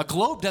 A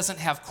globe doesn't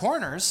have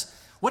corners.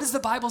 What does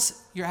the Bible say?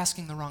 You're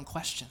asking the wrong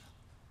question.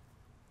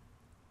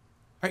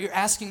 Right? You're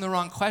asking the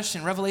wrong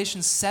question.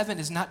 Revelation 7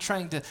 is not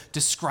trying to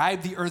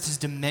describe the earth's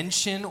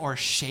dimension or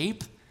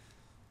shape.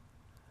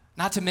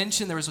 Not to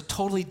mention there was a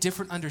totally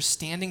different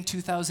understanding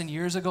 2,000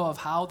 years ago of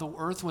how the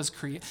earth was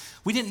created.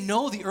 We didn't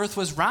know the earth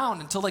was round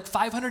until like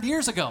 500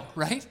 years ago,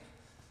 right?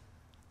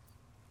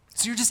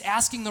 So you're just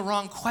asking the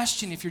wrong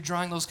question if you're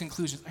drawing those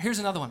conclusions. Here's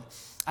another one.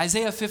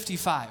 Isaiah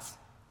 55.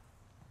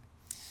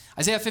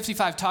 Isaiah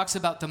 55 talks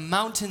about the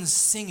mountains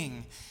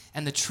singing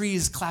and the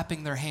trees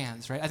clapping their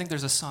hands, right? I think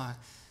there's a song.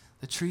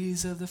 The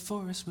trees of the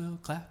forest will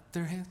clap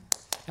their hands.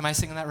 Am I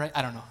singing that right?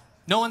 I don't know.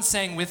 No one's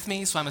sang with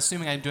me, so I'm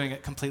assuming I'm doing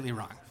it completely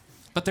wrong.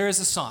 But there is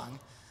a song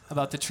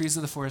about the trees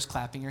of the forest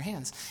clapping your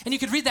hands. And you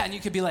could read that and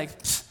you could be like,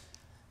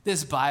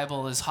 this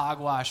Bible is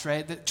hogwash,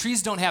 right? The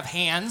trees don't have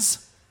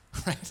hands,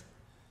 right?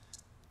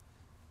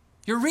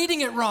 You're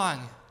reading it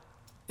wrong.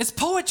 It's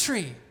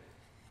poetry.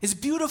 It's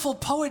beautiful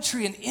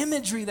poetry and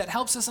imagery that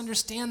helps us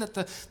understand that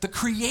the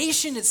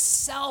creation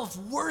itself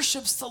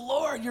worships the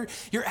Lord.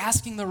 You're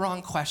asking the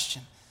wrong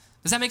question.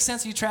 Does that make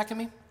sense? Are you tracking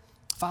me?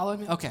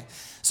 Following me? Okay.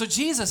 So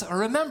Jesus,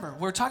 remember,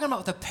 we're talking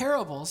about the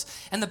parables,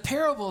 and the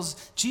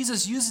parables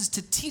Jesus uses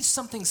to teach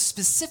something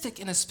specific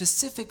in a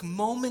specific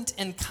moment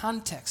and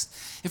context.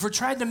 If we're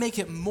trying to make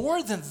it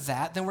more than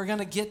that, then we're going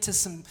to get to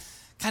some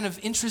kind of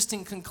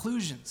interesting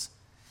conclusions.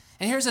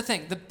 And here's the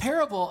thing.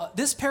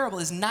 This parable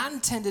is not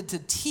intended to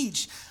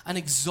teach an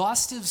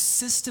exhaustive,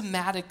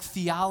 systematic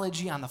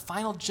theology on the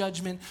final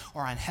judgment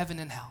or on heaven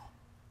and hell.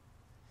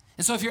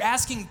 And so if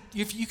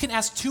you can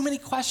ask too many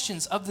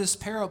questions of this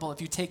parable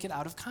if you take it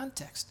out of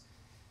context.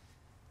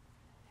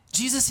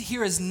 Jesus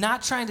here is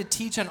not trying to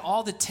teach on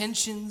all the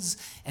tensions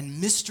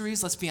and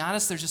mysteries. Let's be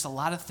honest, there's just a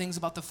lot of things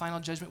about the final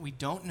judgment we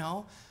don't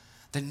know,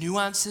 the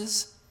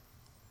nuances.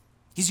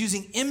 He's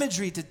using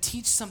imagery to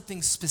teach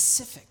something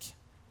specific.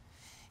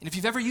 And if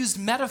you've ever used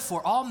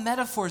metaphor, all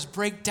metaphors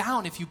break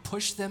down if you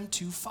push them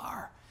too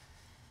far.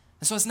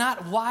 And so it's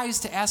not wise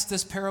to ask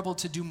this parable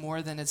to do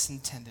more than it's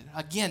intended.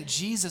 Again,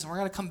 Jesus, and we're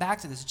going to come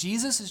back to this,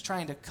 Jesus is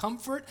trying to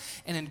comfort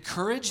and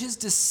encourage his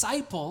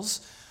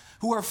disciples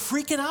who are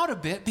freaking out a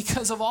bit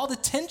because of all the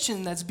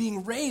tension that's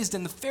being raised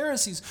in the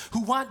Pharisees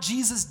who want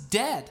Jesus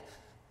dead.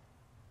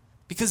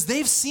 Because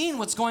they've seen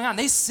what's going on.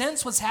 They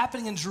sense what's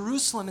happening in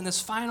Jerusalem in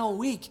this final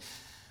week,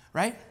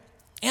 right?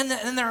 And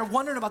they're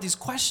wondering about these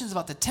questions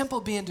about the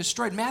temple being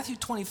destroyed. Matthew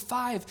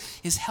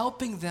 25 is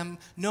helping them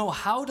know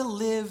how to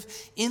live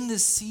in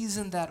this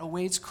season that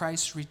awaits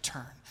Christ's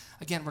return.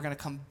 Again, we're going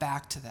to come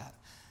back to that.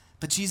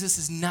 But Jesus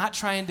is not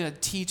trying to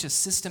teach a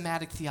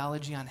systematic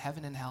theology on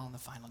heaven and hell and the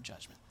final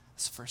judgment.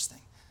 That's the first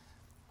thing.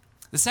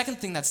 The second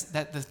thing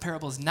that the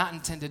parable is not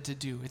intended to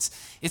do,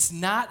 it's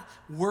not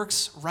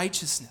works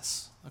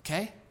righteousness,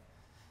 okay?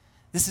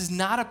 This is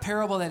not a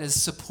parable that is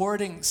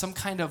supporting some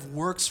kind of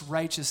works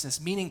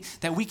righteousness, meaning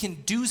that we can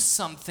do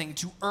something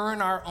to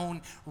earn our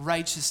own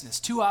righteousness.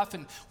 Too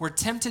often, we're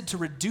tempted to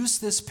reduce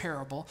this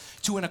parable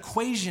to an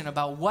equation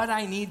about what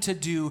I need to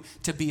do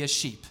to be a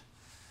sheep.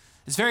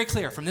 It's very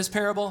clear from this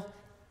parable,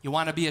 you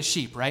want to be a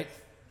sheep, right?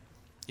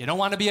 You don't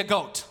want to be a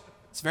goat.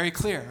 It's very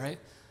clear, right?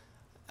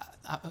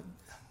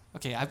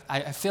 Okay,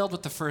 I failed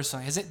with the first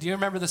song. Do you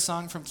remember the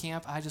song from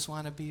camp? I just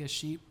want to be a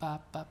sheep, ba,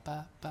 ba,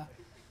 ba, ba.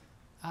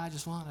 I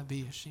just want to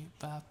be a sheep.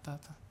 Ba, ba,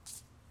 ba.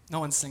 No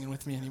one's singing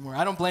with me anymore.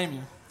 I don't blame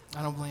you.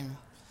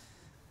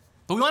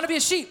 But we want to be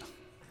a sheep.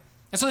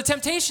 And so the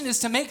temptation is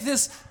to make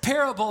this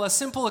parable a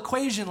simple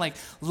equation like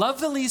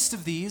love the least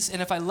of these,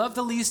 and if I love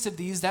the least of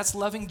these, that's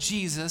loving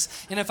Jesus,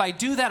 and if I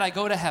do that, I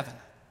go to heaven.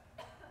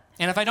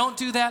 And if I don't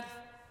do that,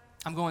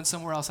 I'm going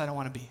somewhere else I don't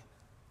want to be.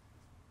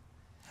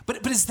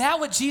 But is that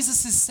what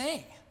Jesus is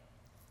saying?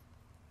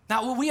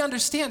 Now, what we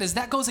understand is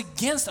that goes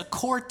against a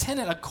core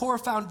tenet, a core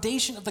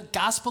foundation of the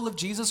gospel of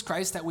Jesus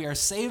Christ, that we are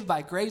saved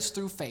by grace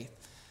through faith.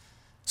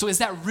 So is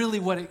that really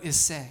what it is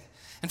saying?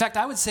 In fact,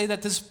 I would say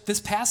that this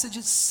passage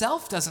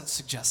itself doesn't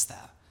suggest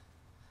that.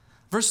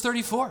 Verse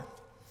 34,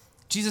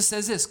 Jesus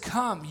says this,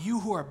 "Come, you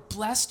who are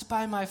blessed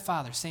by my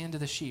Father," saying to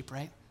the sheep,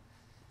 right?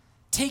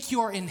 "Take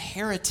your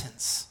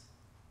inheritance,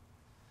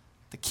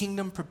 the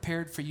kingdom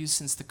prepared for you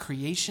since the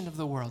creation of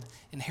the world."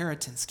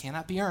 Inheritance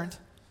cannot be earned.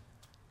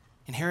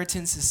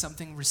 Inheritance is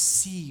something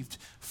received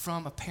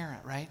from a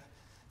parent, right?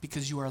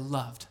 Because you are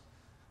loved.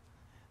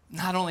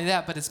 Not only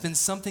that, but it's been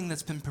something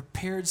that's been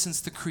prepared since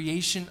the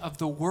creation of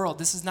the world.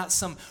 This is not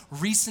some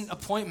recent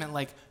appointment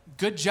like,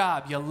 good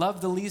job, you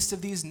love the least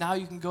of these, now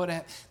you can go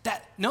to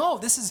that. No,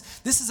 this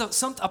is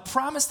a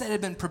promise that had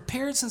been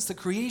prepared since the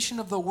creation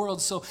of the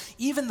world. So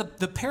even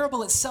the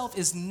parable itself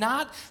is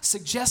not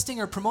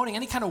suggesting or promoting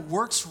any kind of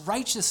works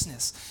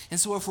righteousness. And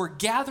so if we're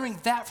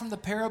gathering that from the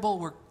parable,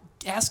 we're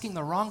asking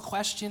the wrong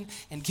question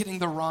and getting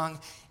the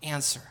wrong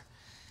answer.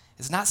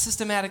 It's not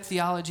systematic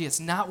theology.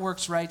 It's not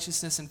works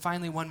righteousness. And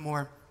finally, one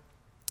more.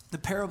 The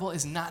parable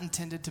is not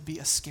intended to be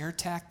a scare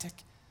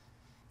tactic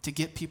to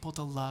get people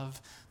to love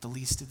the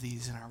least of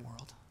these in our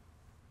world.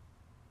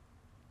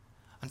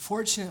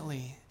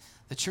 Unfortunately,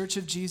 the Church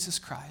of Jesus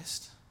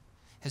Christ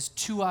has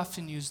too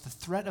often used the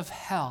threat of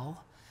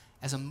hell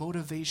as a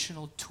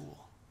motivational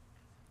tool.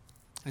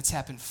 And it's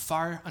happened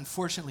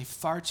unfortunately,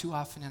 far too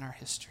often in our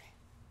history.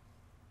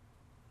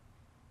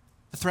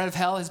 The threat of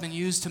hell has been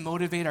used to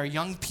motivate our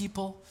young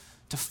people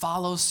to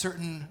follow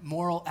certain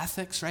moral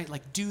ethics, right?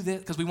 Like do this,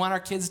 because we want our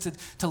kids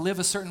to live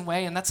a certain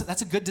way, and that's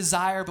a good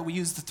desire, but we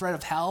use the threat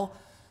of hell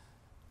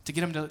to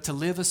get them to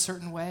live a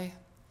certain way.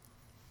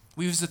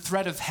 We use the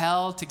threat of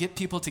hell to get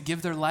people to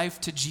give their life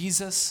to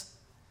Jesus.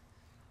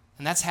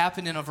 And that's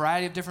happened in a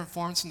variety of different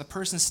forms, from the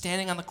person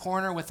standing on the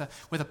corner with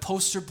a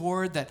poster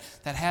board that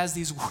has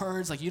these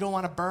words like, "You don't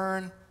want to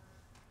burn."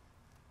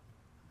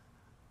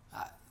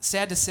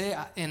 Sad to say,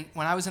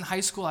 when I was in high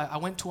school, I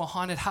went to a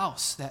haunted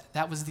house.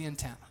 That was the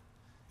intent.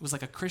 It was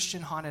like a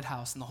Christian haunted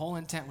house, and the whole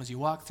intent was you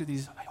walk through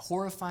these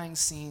horrifying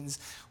scenes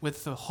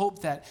with the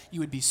hope that you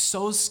would be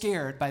so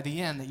scared by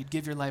the end that you'd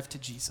give your life to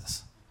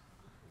Jesus.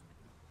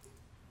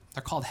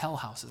 They're called hell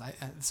houses.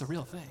 It's a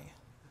real thing.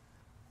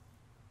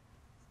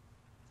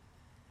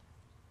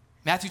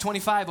 Matthew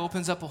 25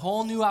 opens up a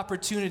whole new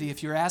opportunity,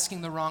 if you're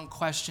asking the wrong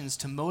questions,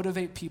 to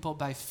motivate people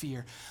by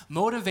fear.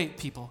 Motivate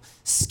people,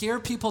 scare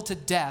people to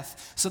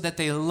death so that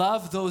they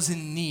love those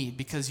in need,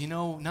 because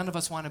none of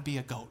us want to be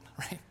a goat,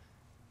 right?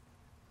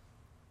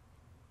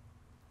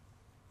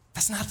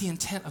 That's not the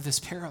intent of this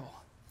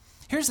parable.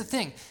 Here's the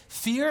thing.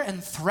 Fear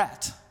and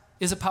threat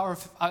is a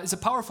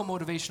powerful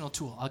motivational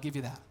tool. I'll give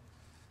you that.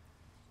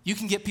 You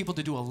can get people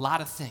to do a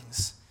lot of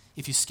things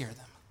if you scare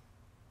them.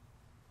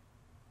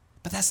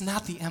 But that's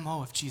not the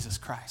MO of Jesus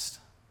Christ.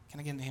 Can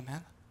I get an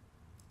amen?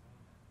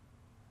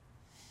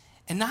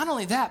 And not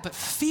only that, but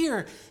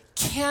fear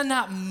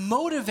cannot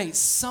motivate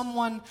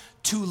someone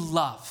to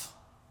love.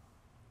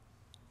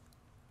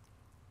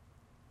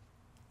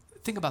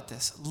 Think about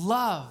this.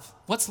 Love.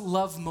 What's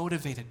love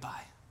motivated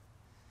by?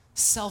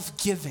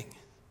 Self-giving.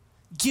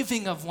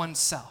 Giving of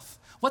oneself.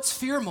 What's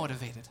fear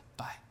motivated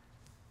by?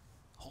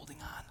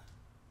 Holding on.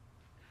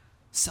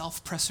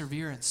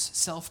 Self-perseverance,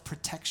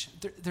 self-protection.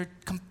 They're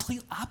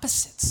complete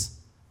opposites.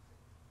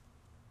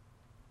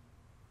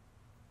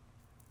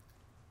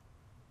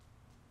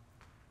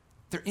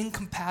 They're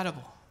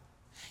incompatible.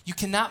 You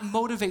cannot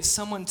motivate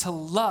someone to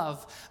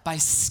love by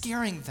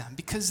scaring them,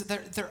 because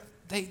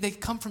they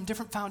come from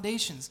different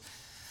foundations.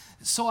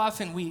 So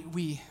often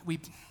we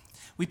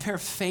pair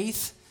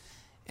faith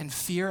and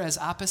fear as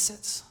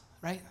opposites,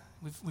 right?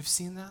 We've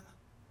seen that.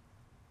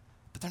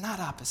 But they're not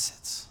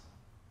opposites.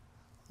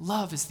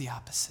 Love is the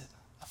opposite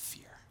of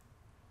fear.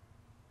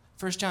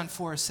 1 John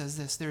 4 says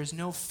this, "There is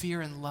no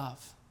fear in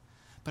love,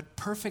 but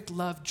perfect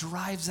love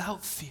drives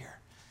out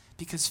fear,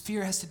 because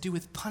fear has to do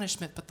with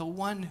punishment, but the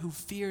one who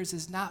fears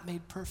is not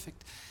made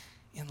perfect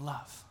in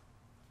love."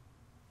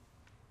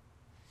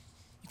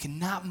 You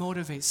cannot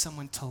motivate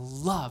someone to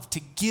love, to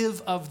give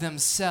of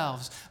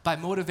themselves, by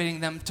motivating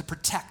them to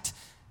protect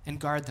and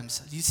guard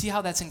themselves. You see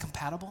how that's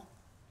incompatible?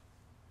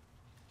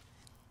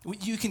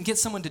 You can get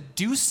someone to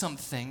do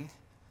something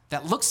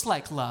that looks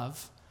like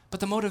love, but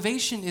the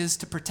motivation is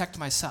to protect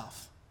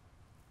myself.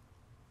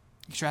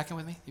 You tracking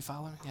with me? You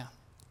following? Yeah.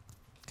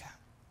 Okay.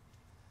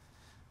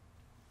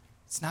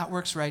 It's not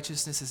works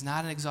righteousness. It's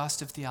not an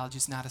exhaustive theology.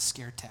 It's not a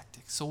scare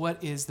tactic. So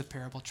what is the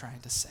parable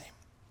trying to say?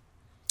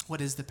 What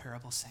is the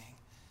parable saying?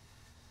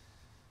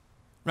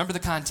 Remember the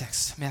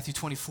context, Matthew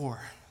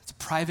 24. It's a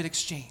private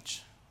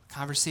exchange.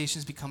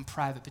 Conversations become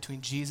private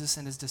between Jesus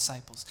and his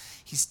disciples.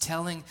 He's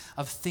telling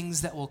of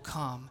things that will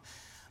come,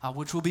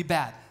 which will be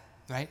bad,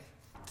 right?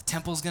 The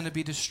temple's going to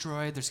be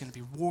destroyed. There's going to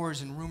be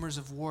wars and rumors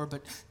of war,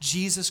 but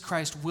Jesus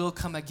Christ will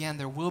come again.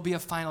 There will be a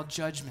final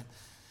judgment.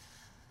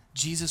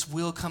 Jesus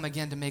will come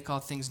again to make all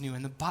things new.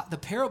 And the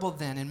parable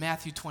then in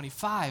Matthew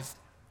 25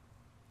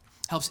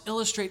 helps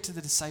illustrate to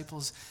the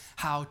disciples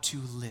how to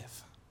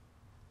live.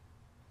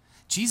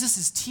 Jesus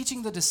is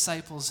teaching the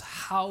disciples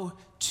how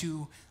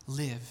to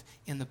live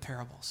in the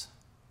parables.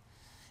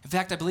 In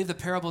fact, I believe the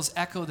parables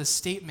echo the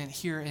statement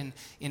here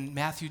in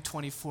Matthew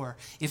 24.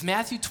 If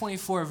Matthew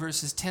 24,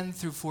 verses 10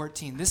 through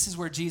 14, this is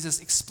where Jesus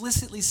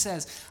explicitly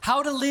says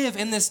how to live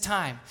in this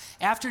time.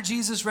 After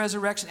Jesus'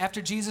 resurrection, after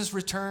Jesus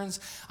returns,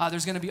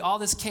 there's going to be all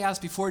this chaos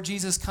before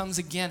Jesus comes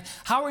again.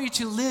 How are you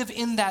to live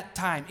in that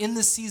time, in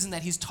the season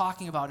that he's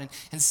talking about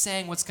and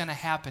saying what's going to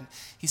happen?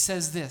 He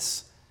says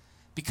this,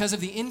 because of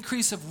the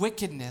increase of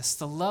wickedness,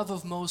 the love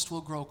of most will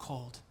grow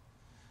cold.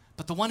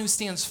 But the one who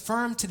stands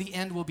firm to the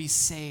end will be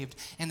saved,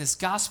 and this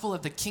gospel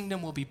of the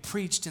kingdom will be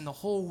preached in the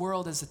whole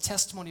world as a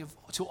testimony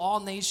to all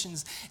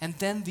nations, and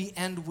then the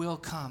end will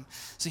come.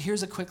 So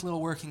here's a quick little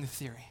working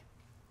theory.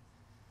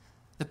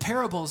 The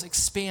parables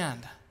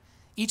expand.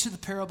 Each of the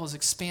parables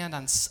expand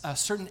on a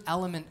certain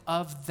element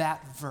of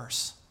that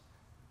verse.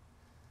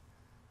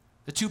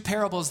 The two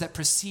parables that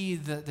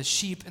precede the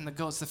sheep and the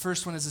goats, the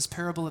first one is this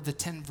parable of the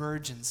 10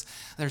 virgins.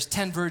 There's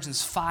 10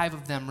 virgins, 5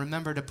 of them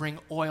remember to bring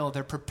oil.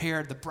 They're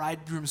prepared. The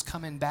bridegroom's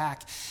coming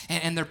back,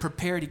 and they're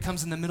prepared. He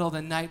comes in the middle of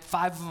the night.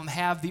 5 of them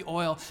have the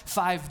oil,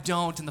 5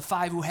 don't, and the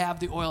 5 who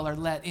have the oil are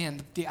let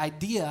in. The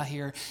idea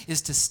here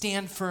is to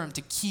stand firm,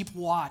 to keep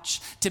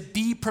watch, to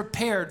be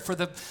prepared for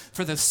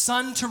the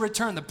son to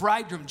return, the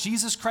bridegroom,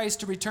 Jesus Christ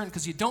to return,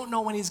 because you don't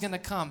know when he's going to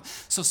come.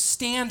 So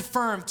stand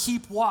firm,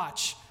 keep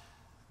watch.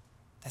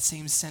 That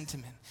same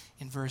sentiment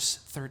in verse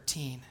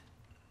 13.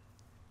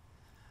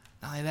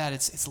 Not only that,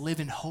 it's live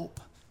in hope,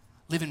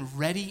 live in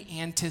ready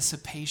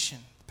anticipation,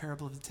 the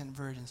parable of the 10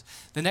 virgins.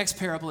 The next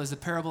parable is the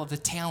parable of the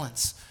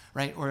talents,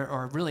 right?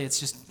 Or really it's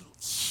just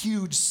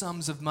huge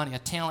sums of money. A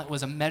talent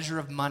was a measure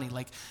of money,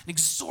 like an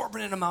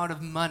exorbitant amount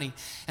of money.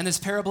 And this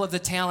parable of the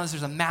talents,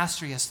 there's a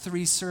master, he has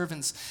 3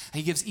 servants,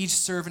 and he gives each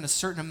servant a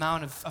certain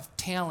amount of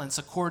talents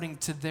according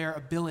to their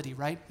ability,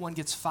 right? One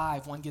gets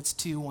 5, one gets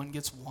 2, one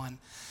gets 1.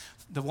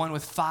 The one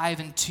with 5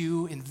 and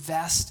 2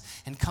 invest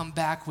and come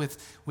back with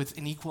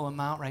an equal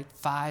amount, right?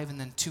 5 and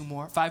then 2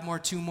 more. 5 more,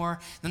 2 more.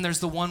 Then there's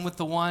the one with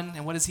the 1,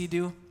 and what does he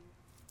do?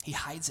 He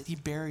hides it. He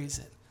buries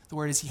it. The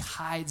word is he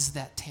hides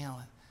that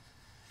talent.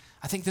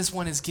 I think this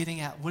one is getting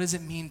at what does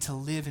it mean to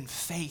live in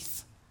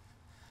faith,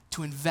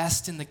 to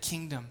invest in the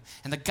kingdom.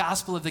 And the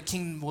gospel of the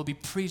kingdom will be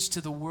preached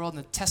to the world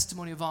and the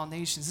testimony of all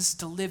nations. This is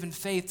to live in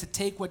faith, to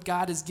take what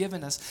God has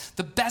given us,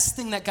 the best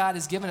thing that God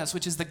has given us,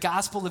 which is the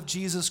gospel of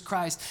Jesus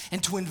Christ,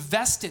 and to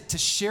invest it, to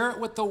share it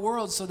with the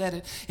world so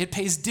that it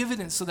pays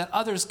dividends, so that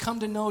others come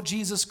to know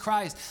Jesus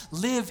Christ.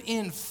 Live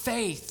in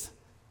faith.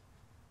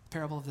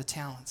 Parable of the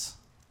talents.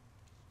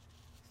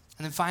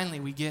 And then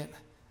finally we get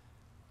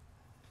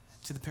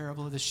to the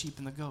parable of the sheep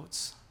and the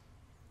goats.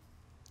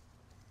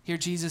 Here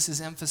Jesus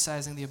is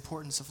emphasizing the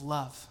importance of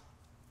love.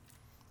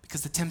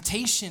 Because the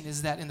temptation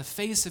is that in the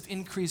face of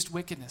increased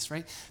wickedness,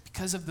 right?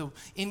 Because of the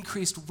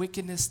increased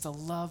wickedness, the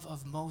love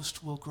of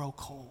most will grow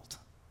cold.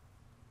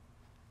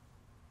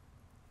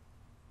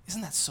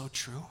 Isn't that so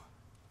true?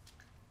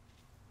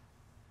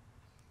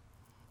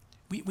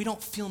 We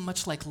don't feel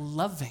much like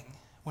loving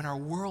when our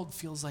world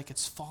feels like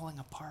it's falling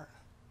apart.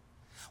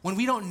 When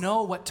we don't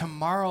know what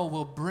tomorrow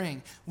will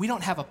bring, we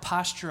don't have a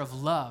posture of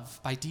love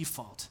by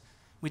default,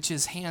 which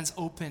is hands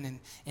open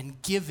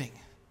and giving.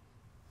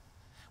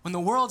 When the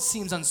world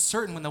seems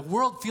uncertain, when the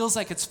world feels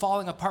like it's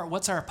falling apart,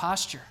 what's our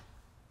posture?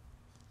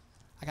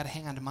 I got to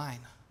hang on to mine.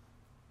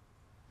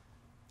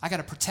 I got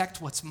to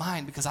protect what's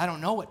mine because I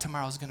don't know what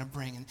tomorrow's going to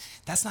bring. And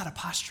that's not a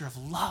posture of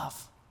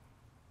love.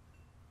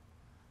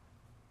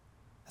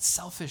 That's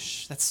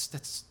selfish.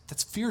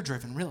 That's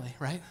fear-driven, really,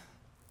 right?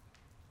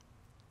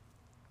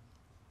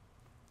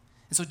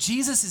 And so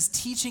Jesus is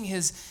teaching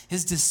his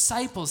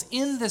disciples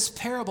in this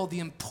parable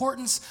the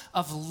importance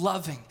of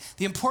loving,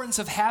 the importance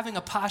of having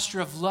a posture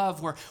of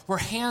love where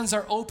hands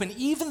are open,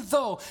 even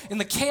though in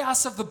the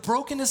chaos of the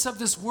brokenness of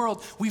this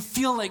world, we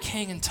feel like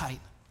hanging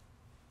tight.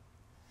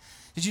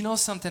 Did you know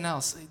something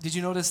else? Did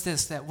you notice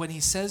this, that when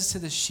he says to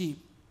the sheep,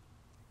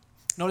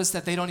 notice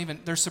that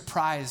they're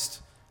surprised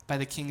by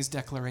the king's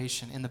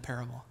declaration in the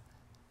parable.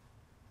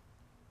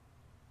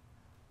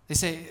 They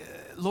say,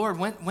 Lord,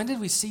 when did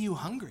we see you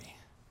hungry?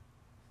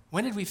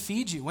 When did we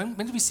feed you? When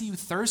did we see you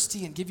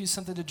thirsty and give you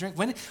something to drink?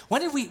 When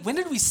did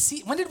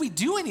we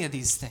do any of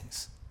these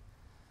things?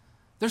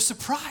 They're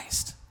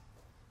surprised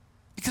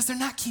because they're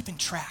not keeping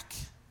track.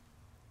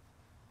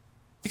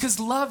 Because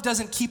love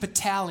doesn't keep a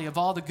tally of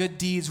all the good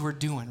deeds we're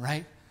doing,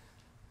 right?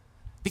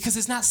 Because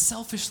it's not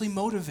selfishly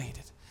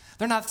motivated.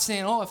 They're not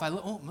saying,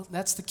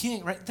 that's the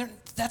king, right?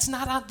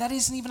 That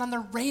isn't even on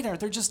their radar.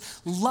 They're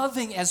just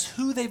loving as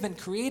who they've been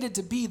created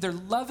to be. They're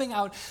living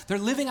out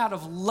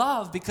of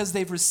love because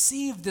they've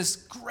received this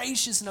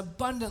gracious and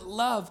abundant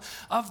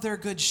love of their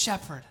good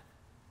shepherd.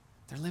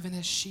 They're living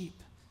as sheep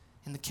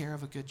in the care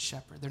of a good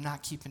shepherd. They're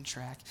not keeping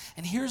track.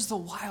 And here's the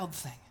wild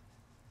thing.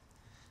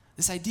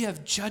 This idea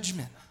of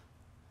judgment,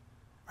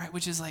 right,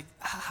 which is like,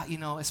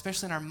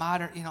 especially in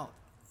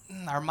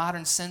our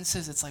modern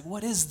senses, it's like,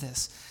 what is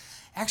this?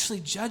 Actually,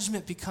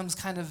 judgment becomes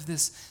kind of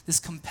this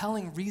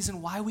compelling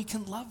reason why we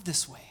can love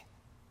this way.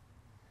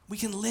 We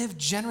can live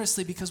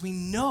generously because we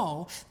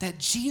know that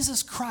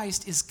Jesus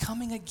Christ is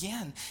coming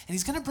again, and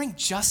he's going to bring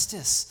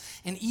justice,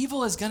 and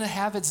evil is going to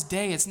have its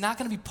day. It's not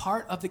going to be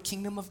part of the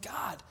kingdom of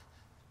God.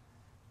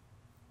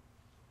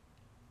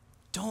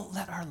 Don't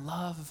let our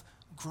love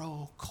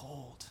grow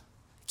cold.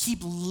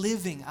 Keep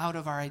living out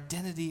of our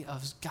identity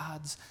of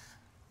God's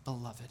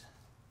beloved.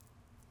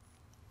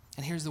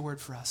 And here's the word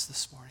for us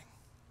this morning.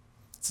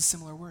 It's a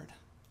similar word.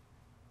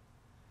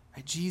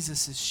 Right?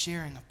 Jesus is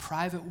sharing a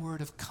private word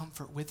of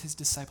comfort with his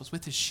disciples,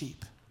 with his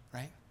sheep,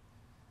 right?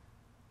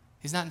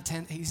 He's not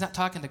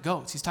talking to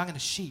goats, he's talking to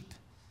sheep.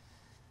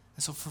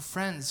 And so for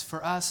friends,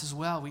 for us as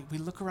well, we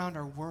look around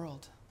our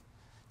world.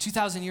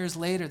 2,000 years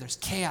later, there's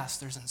chaos,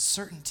 there's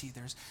uncertainty,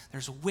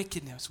 there's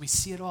wickedness. We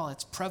see it all.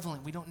 It's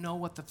prevalent. We don't know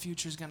what the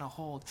future is going to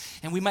hold.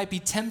 And we might be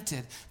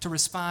tempted to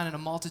respond in a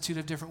multitude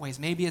of different ways.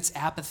 Maybe it's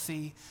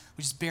apathy.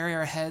 We just bury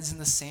our heads in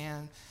the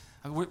sand.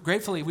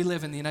 Gratefully, we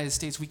live in the United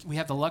States. We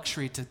have the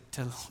luxury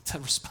to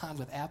respond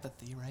with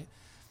apathy, right?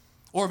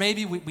 Or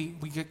maybe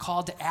we get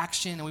called to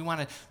action, and we want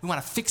to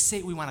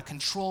fixate, we want to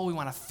control, we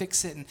want to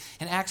fix it,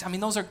 and act. I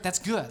mean, that's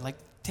good. Like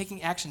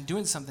taking action,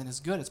 doing something is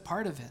good. It's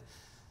part of it.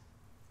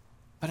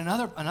 But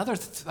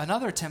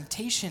another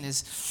temptation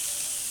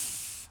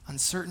is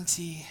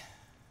uncertainty,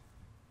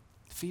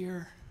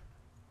 fear.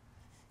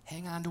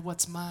 Hang on to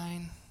what's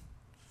mine.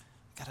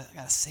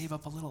 Gotta save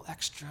up a little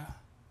extra.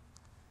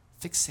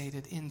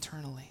 Fixated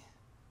internally.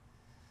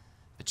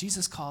 But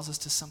Jesus calls us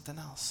to something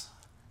else.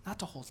 Not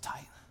to hold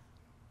tight.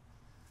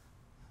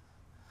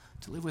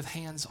 To live with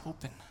hands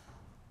open.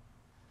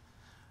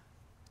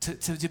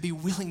 To be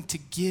willing to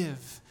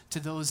give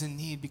to those in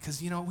need,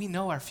 because we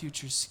know our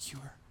future is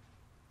secure.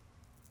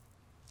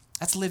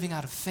 That's living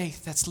out of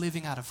faith. That's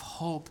living out of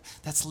hope.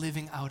 That's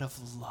living out of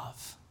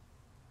love.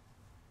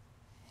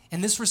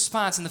 And this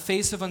response in the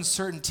face of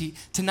uncertainty,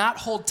 to not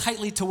hold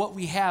tightly to what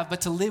we have, but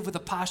to live with a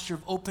posture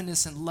of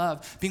openness and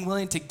love, being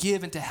willing to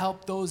give and to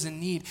help those in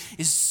need,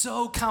 is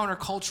so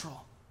countercultural.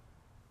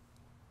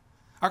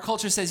 Our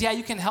culture says, yeah,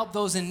 you can help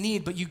those in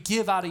need, but you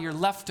give out of your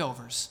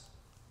leftovers.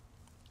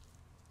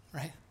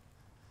 Right?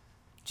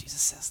 Jesus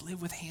says,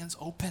 live with hands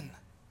open.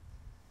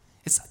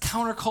 It's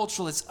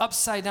countercultural. It's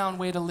upside down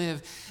way to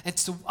live.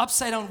 It's the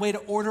upside down way to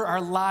order our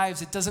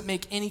lives. It doesn't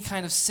make any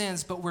kind of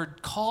sense, but we're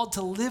called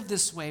to live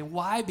this way.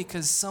 Why?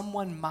 Because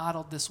someone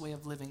modeled this way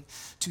of living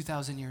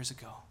 2,000 years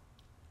ago.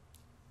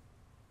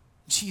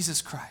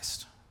 Jesus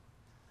Christ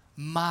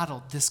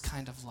modeled this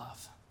kind of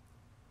love.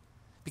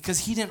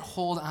 Because he didn't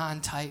hold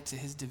on tight to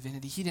his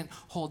divinity. He didn't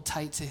hold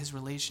tight to his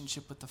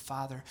relationship with the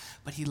Father,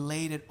 but he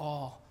laid it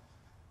all.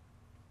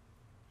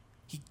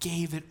 He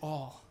gave it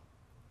all.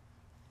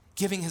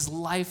 Giving his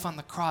life on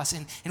the cross.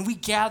 And we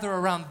gather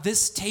around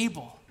this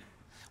table.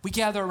 We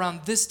gather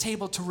around this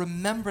table to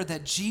remember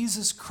that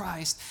Jesus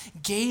Christ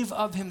gave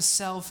of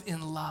himself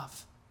in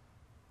love.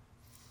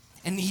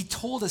 And he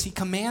told us, he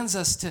commands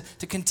us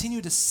to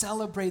continue to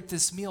celebrate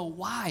this meal.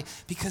 Why?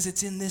 Because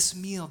it's in this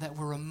meal that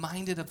we're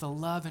reminded of the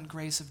love and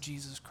grace of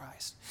Jesus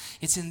Christ.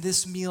 It's in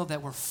this meal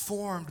that we're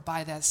formed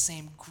by that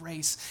same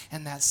grace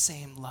and that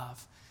same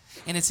love.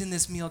 And it's in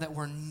this meal that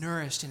we're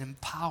nourished and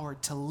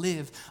empowered to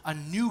live a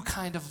new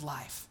kind of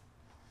life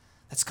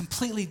that's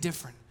completely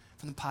different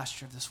from the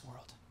posture of this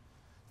world.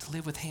 To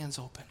live with hands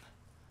open.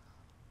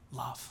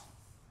 Love.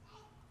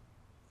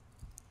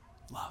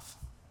 Love.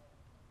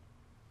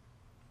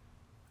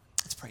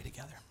 Let's pray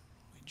together.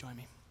 Will you join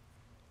me?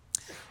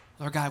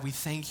 Lord God, we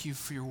thank you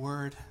for your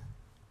word.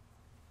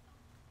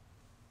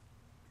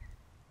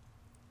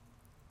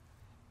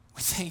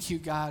 We thank you,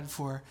 God,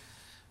 for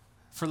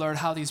Lord,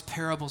 how these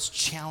parables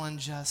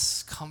challenge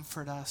us,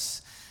 comfort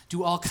us,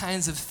 do all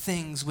kinds of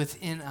things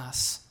within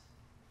us.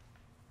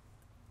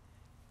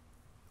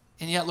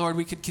 And yet, Lord,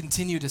 we could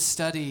continue to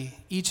study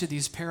each of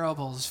these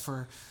parables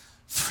for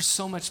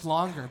so much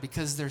longer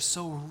because they're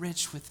so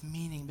rich with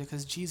meaning,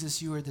 because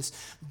Jesus, you are this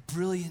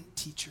brilliant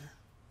teacher.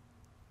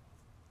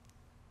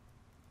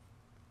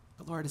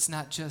 But Lord, it's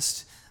not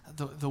just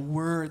the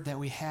word that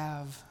we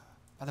have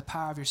by the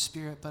power of your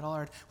Spirit, but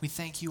Lord, we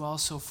thank you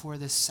also for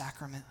this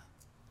sacrament.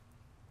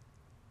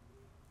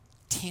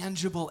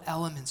 Tangible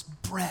elements,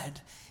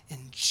 bread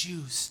and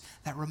juice,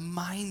 that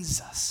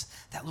reminds us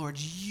that, Lord,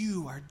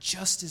 you are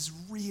just as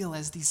real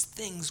as these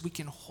things we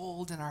can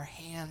hold in our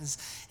hands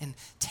and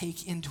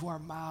take into our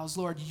mouths.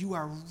 Lord, you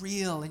are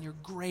real and your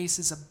grace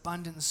is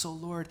abundant. So,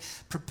 Lord,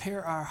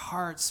 prepare our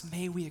hearts.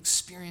 May we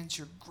experience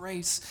your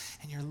grace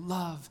and your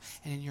love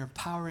and in your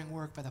empowering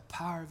work by the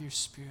power of your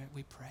Spirit,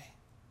 we pray.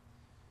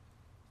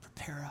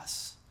 Prepare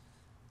us.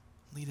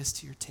 Lead us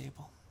to your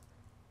table.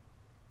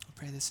 We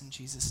pray this in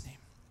Jesus' name.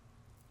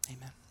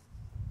 Amen.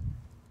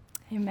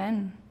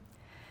 Amen.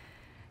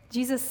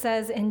 Jesus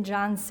says in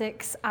John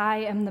 6, I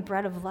am the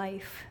bread of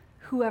life.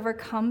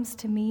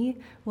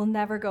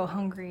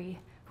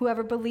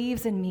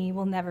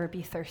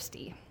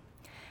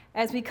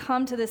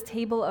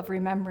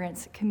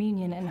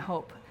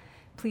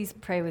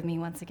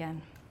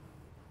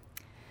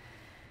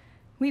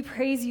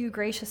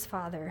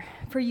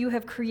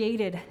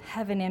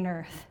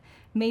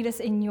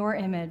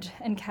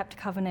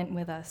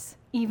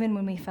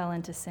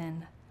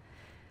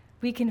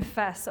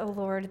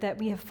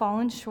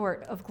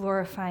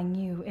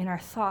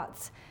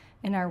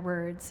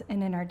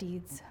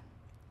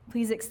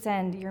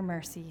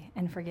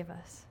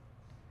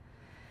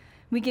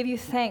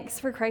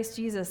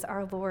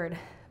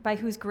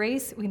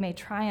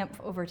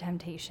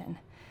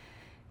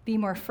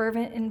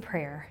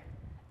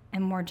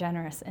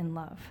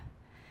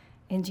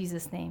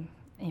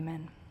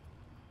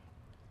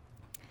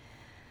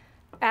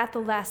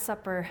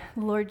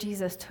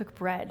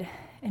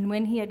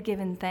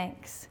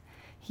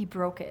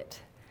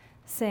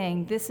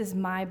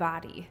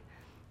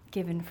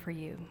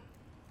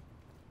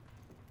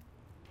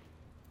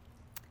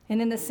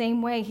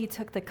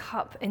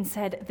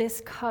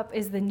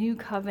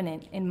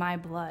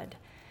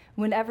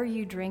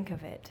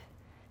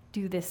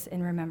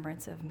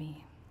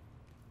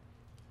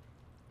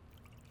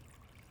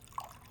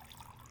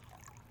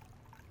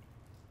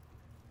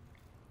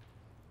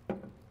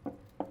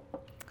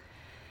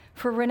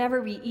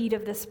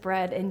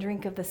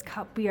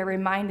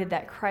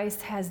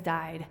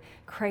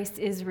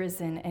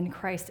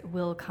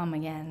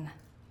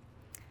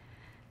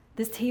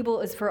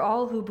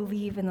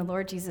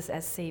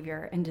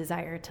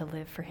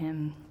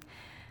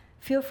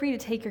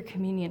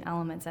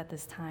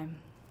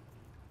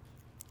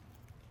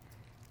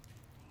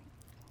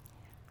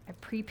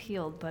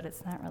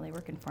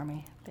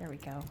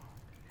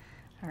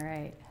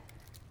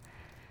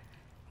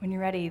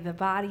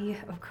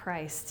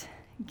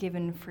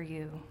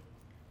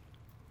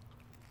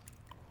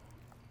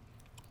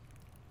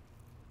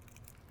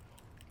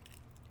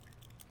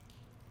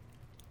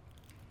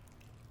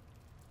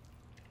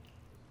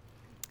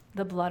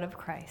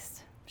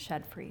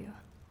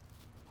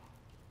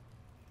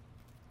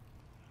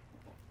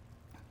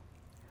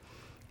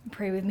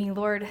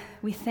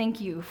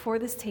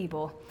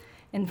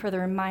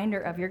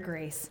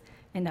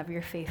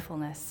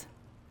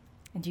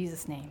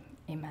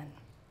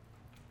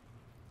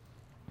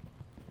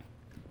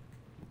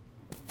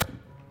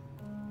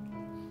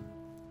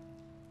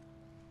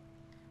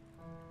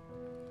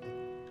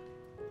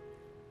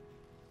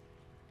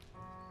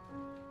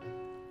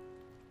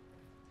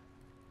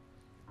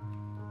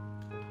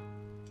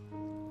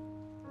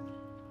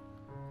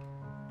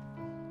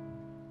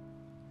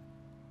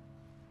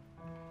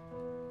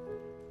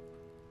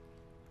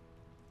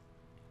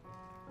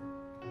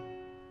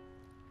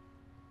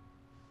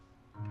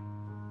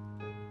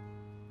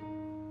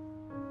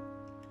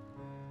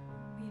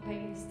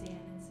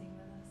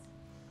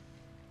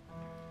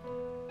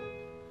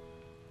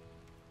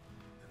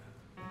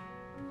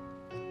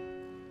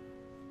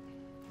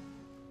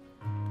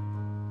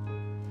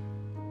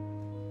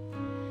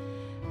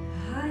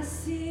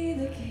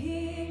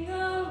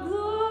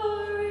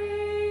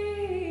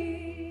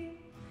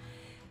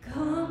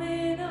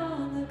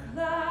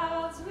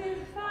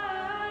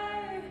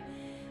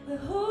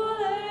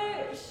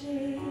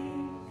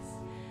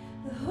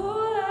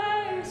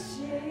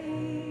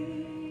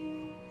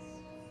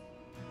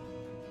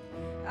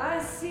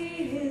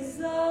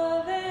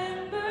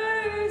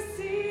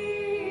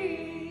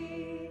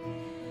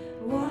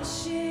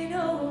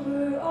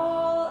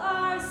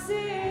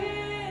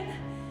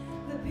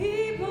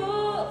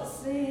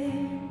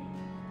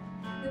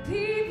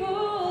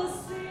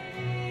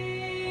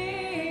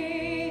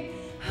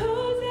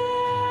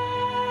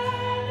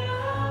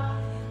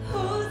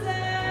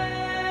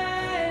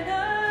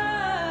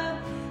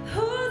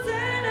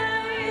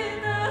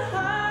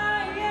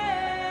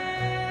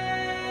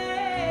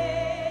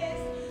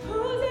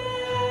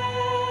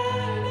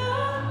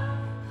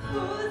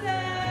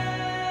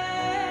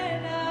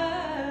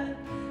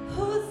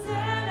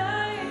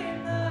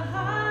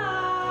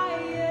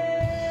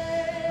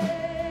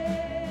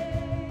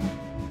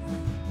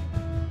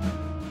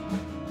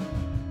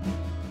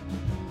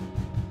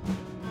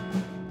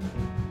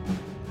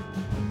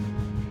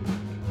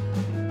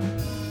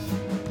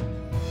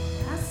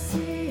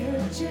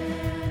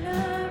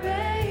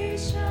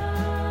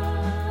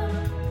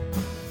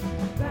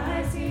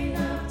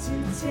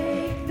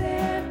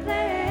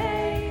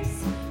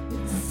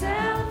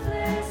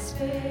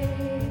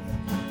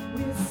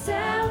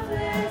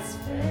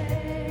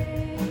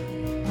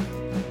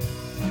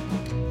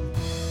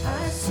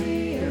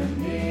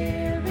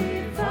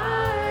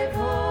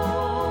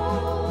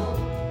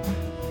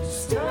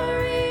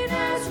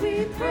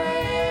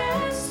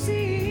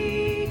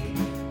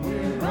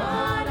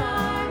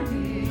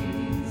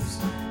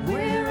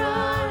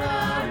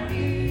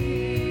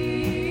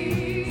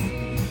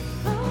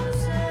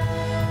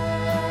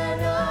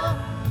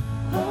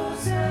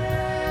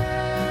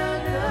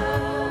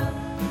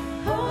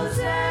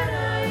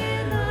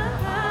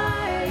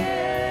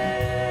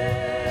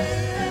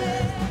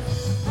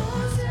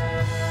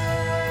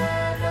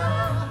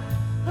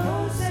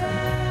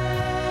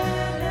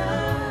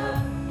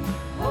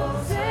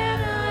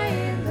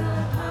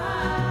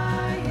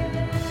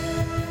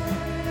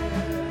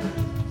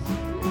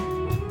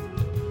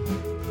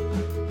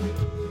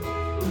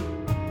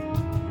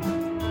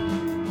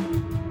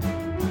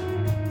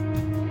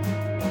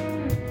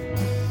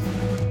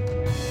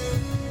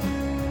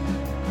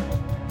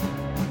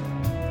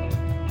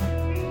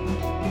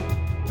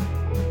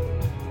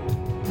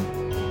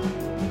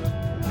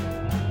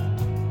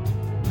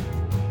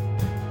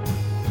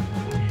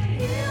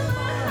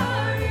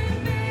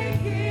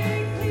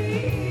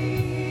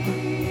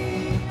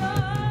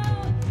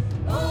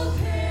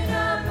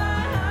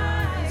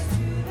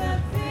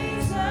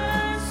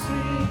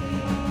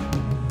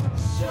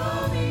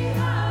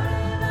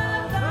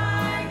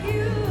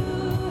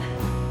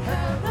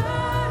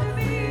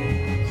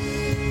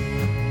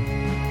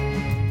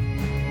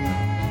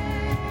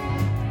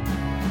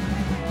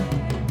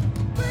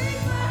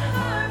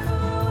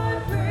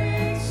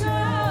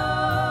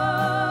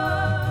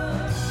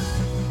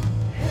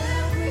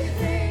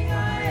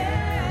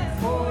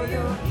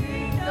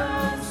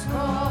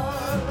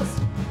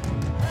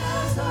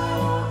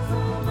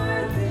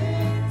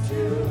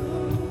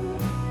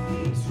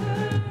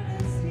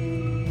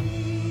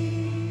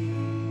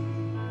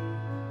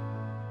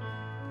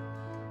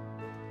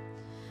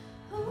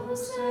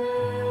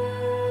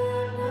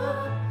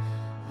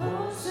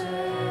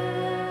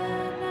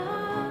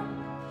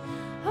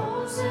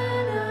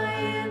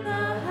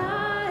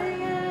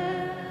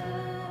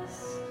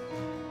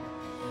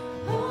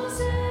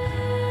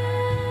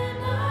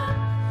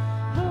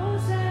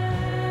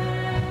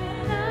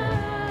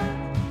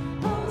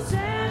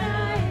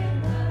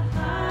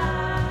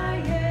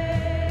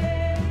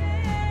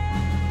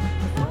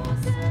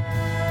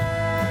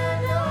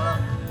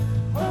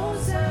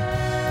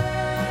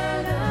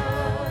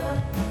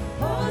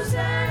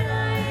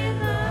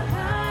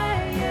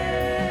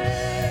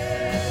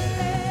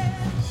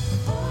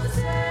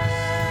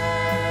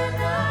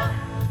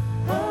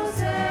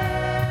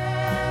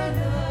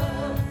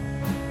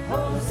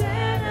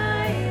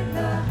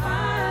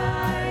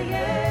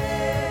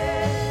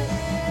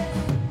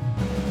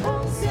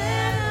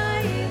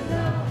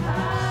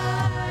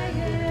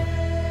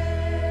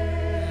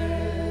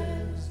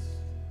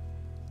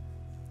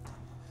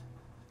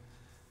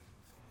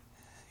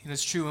 And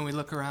it's true when we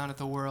look around at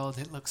the world,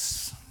 it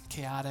looks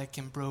chaotic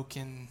and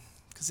broken,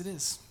 because it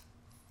is.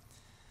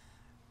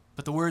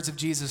 But the words of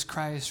Jesus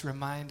Christ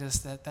remind us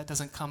that that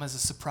doesn't come as a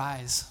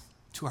surprise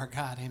to our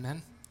God,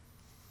 amen?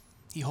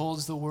 He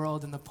holds the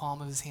world in the palm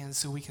of his hand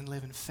so we can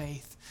live in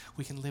faith,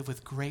 we can live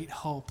with great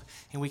hope,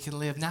 and we can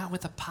live not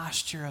with a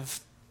posture of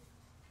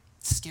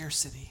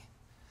scarcity,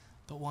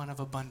 but one of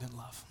abundant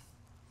love.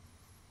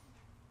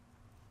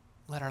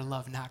 Let our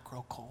love not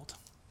grow cold.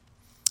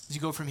 As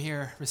you go from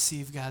here,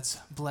 receive God's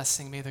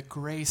blessing. May the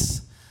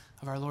grace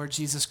of our Lord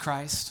Jesus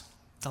Christ,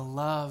 the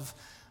love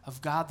of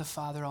God the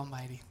Father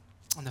Almighty,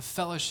 and the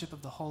fellowship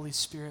of the Holy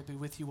Spirit be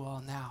with you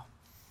all now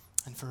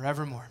and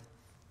forevermore.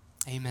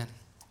 Amen.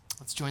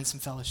 Let's join some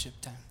fellowship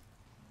time.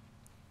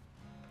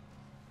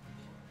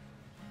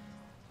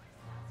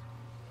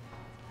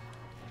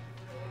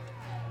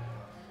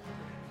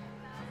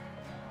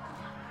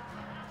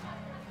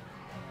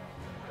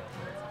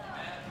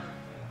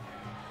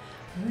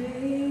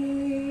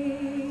 Praise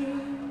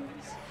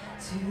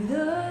to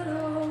the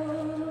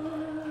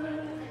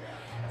Lord,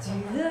 to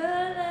the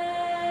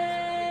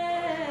Lamb,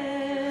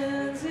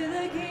 to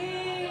the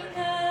King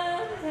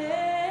of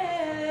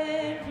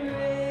heaven.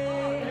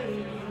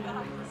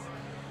 Praise,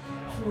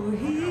 for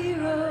he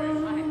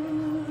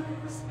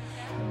rose,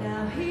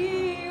 now he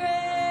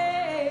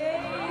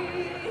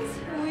reigns.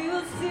 We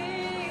will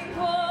sing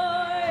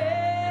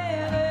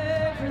forever.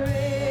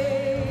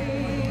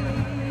 Praise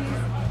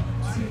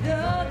to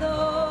the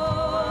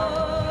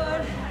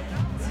Lord,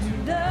 to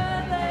the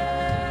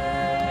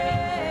Lamb,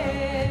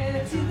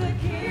 to the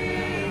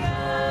King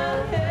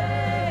of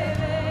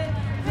heaven.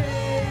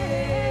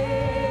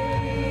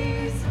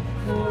 Praise,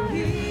 for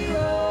he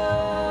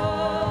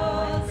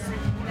rose,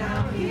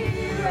 now he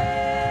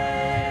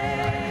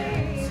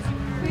reigns.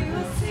 We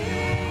will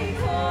sing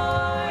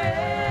forever.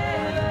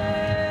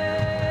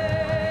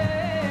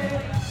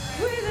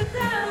 With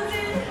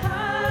 1,000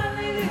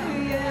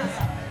 hallelujahs,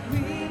 we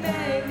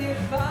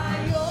magnify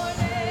your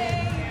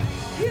name.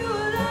 You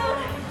alone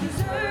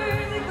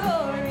deserve the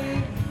glory,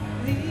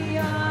 the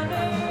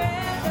honor,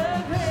 and the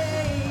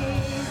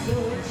praise.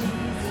 Lord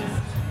Jesus,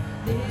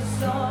 this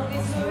song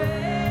is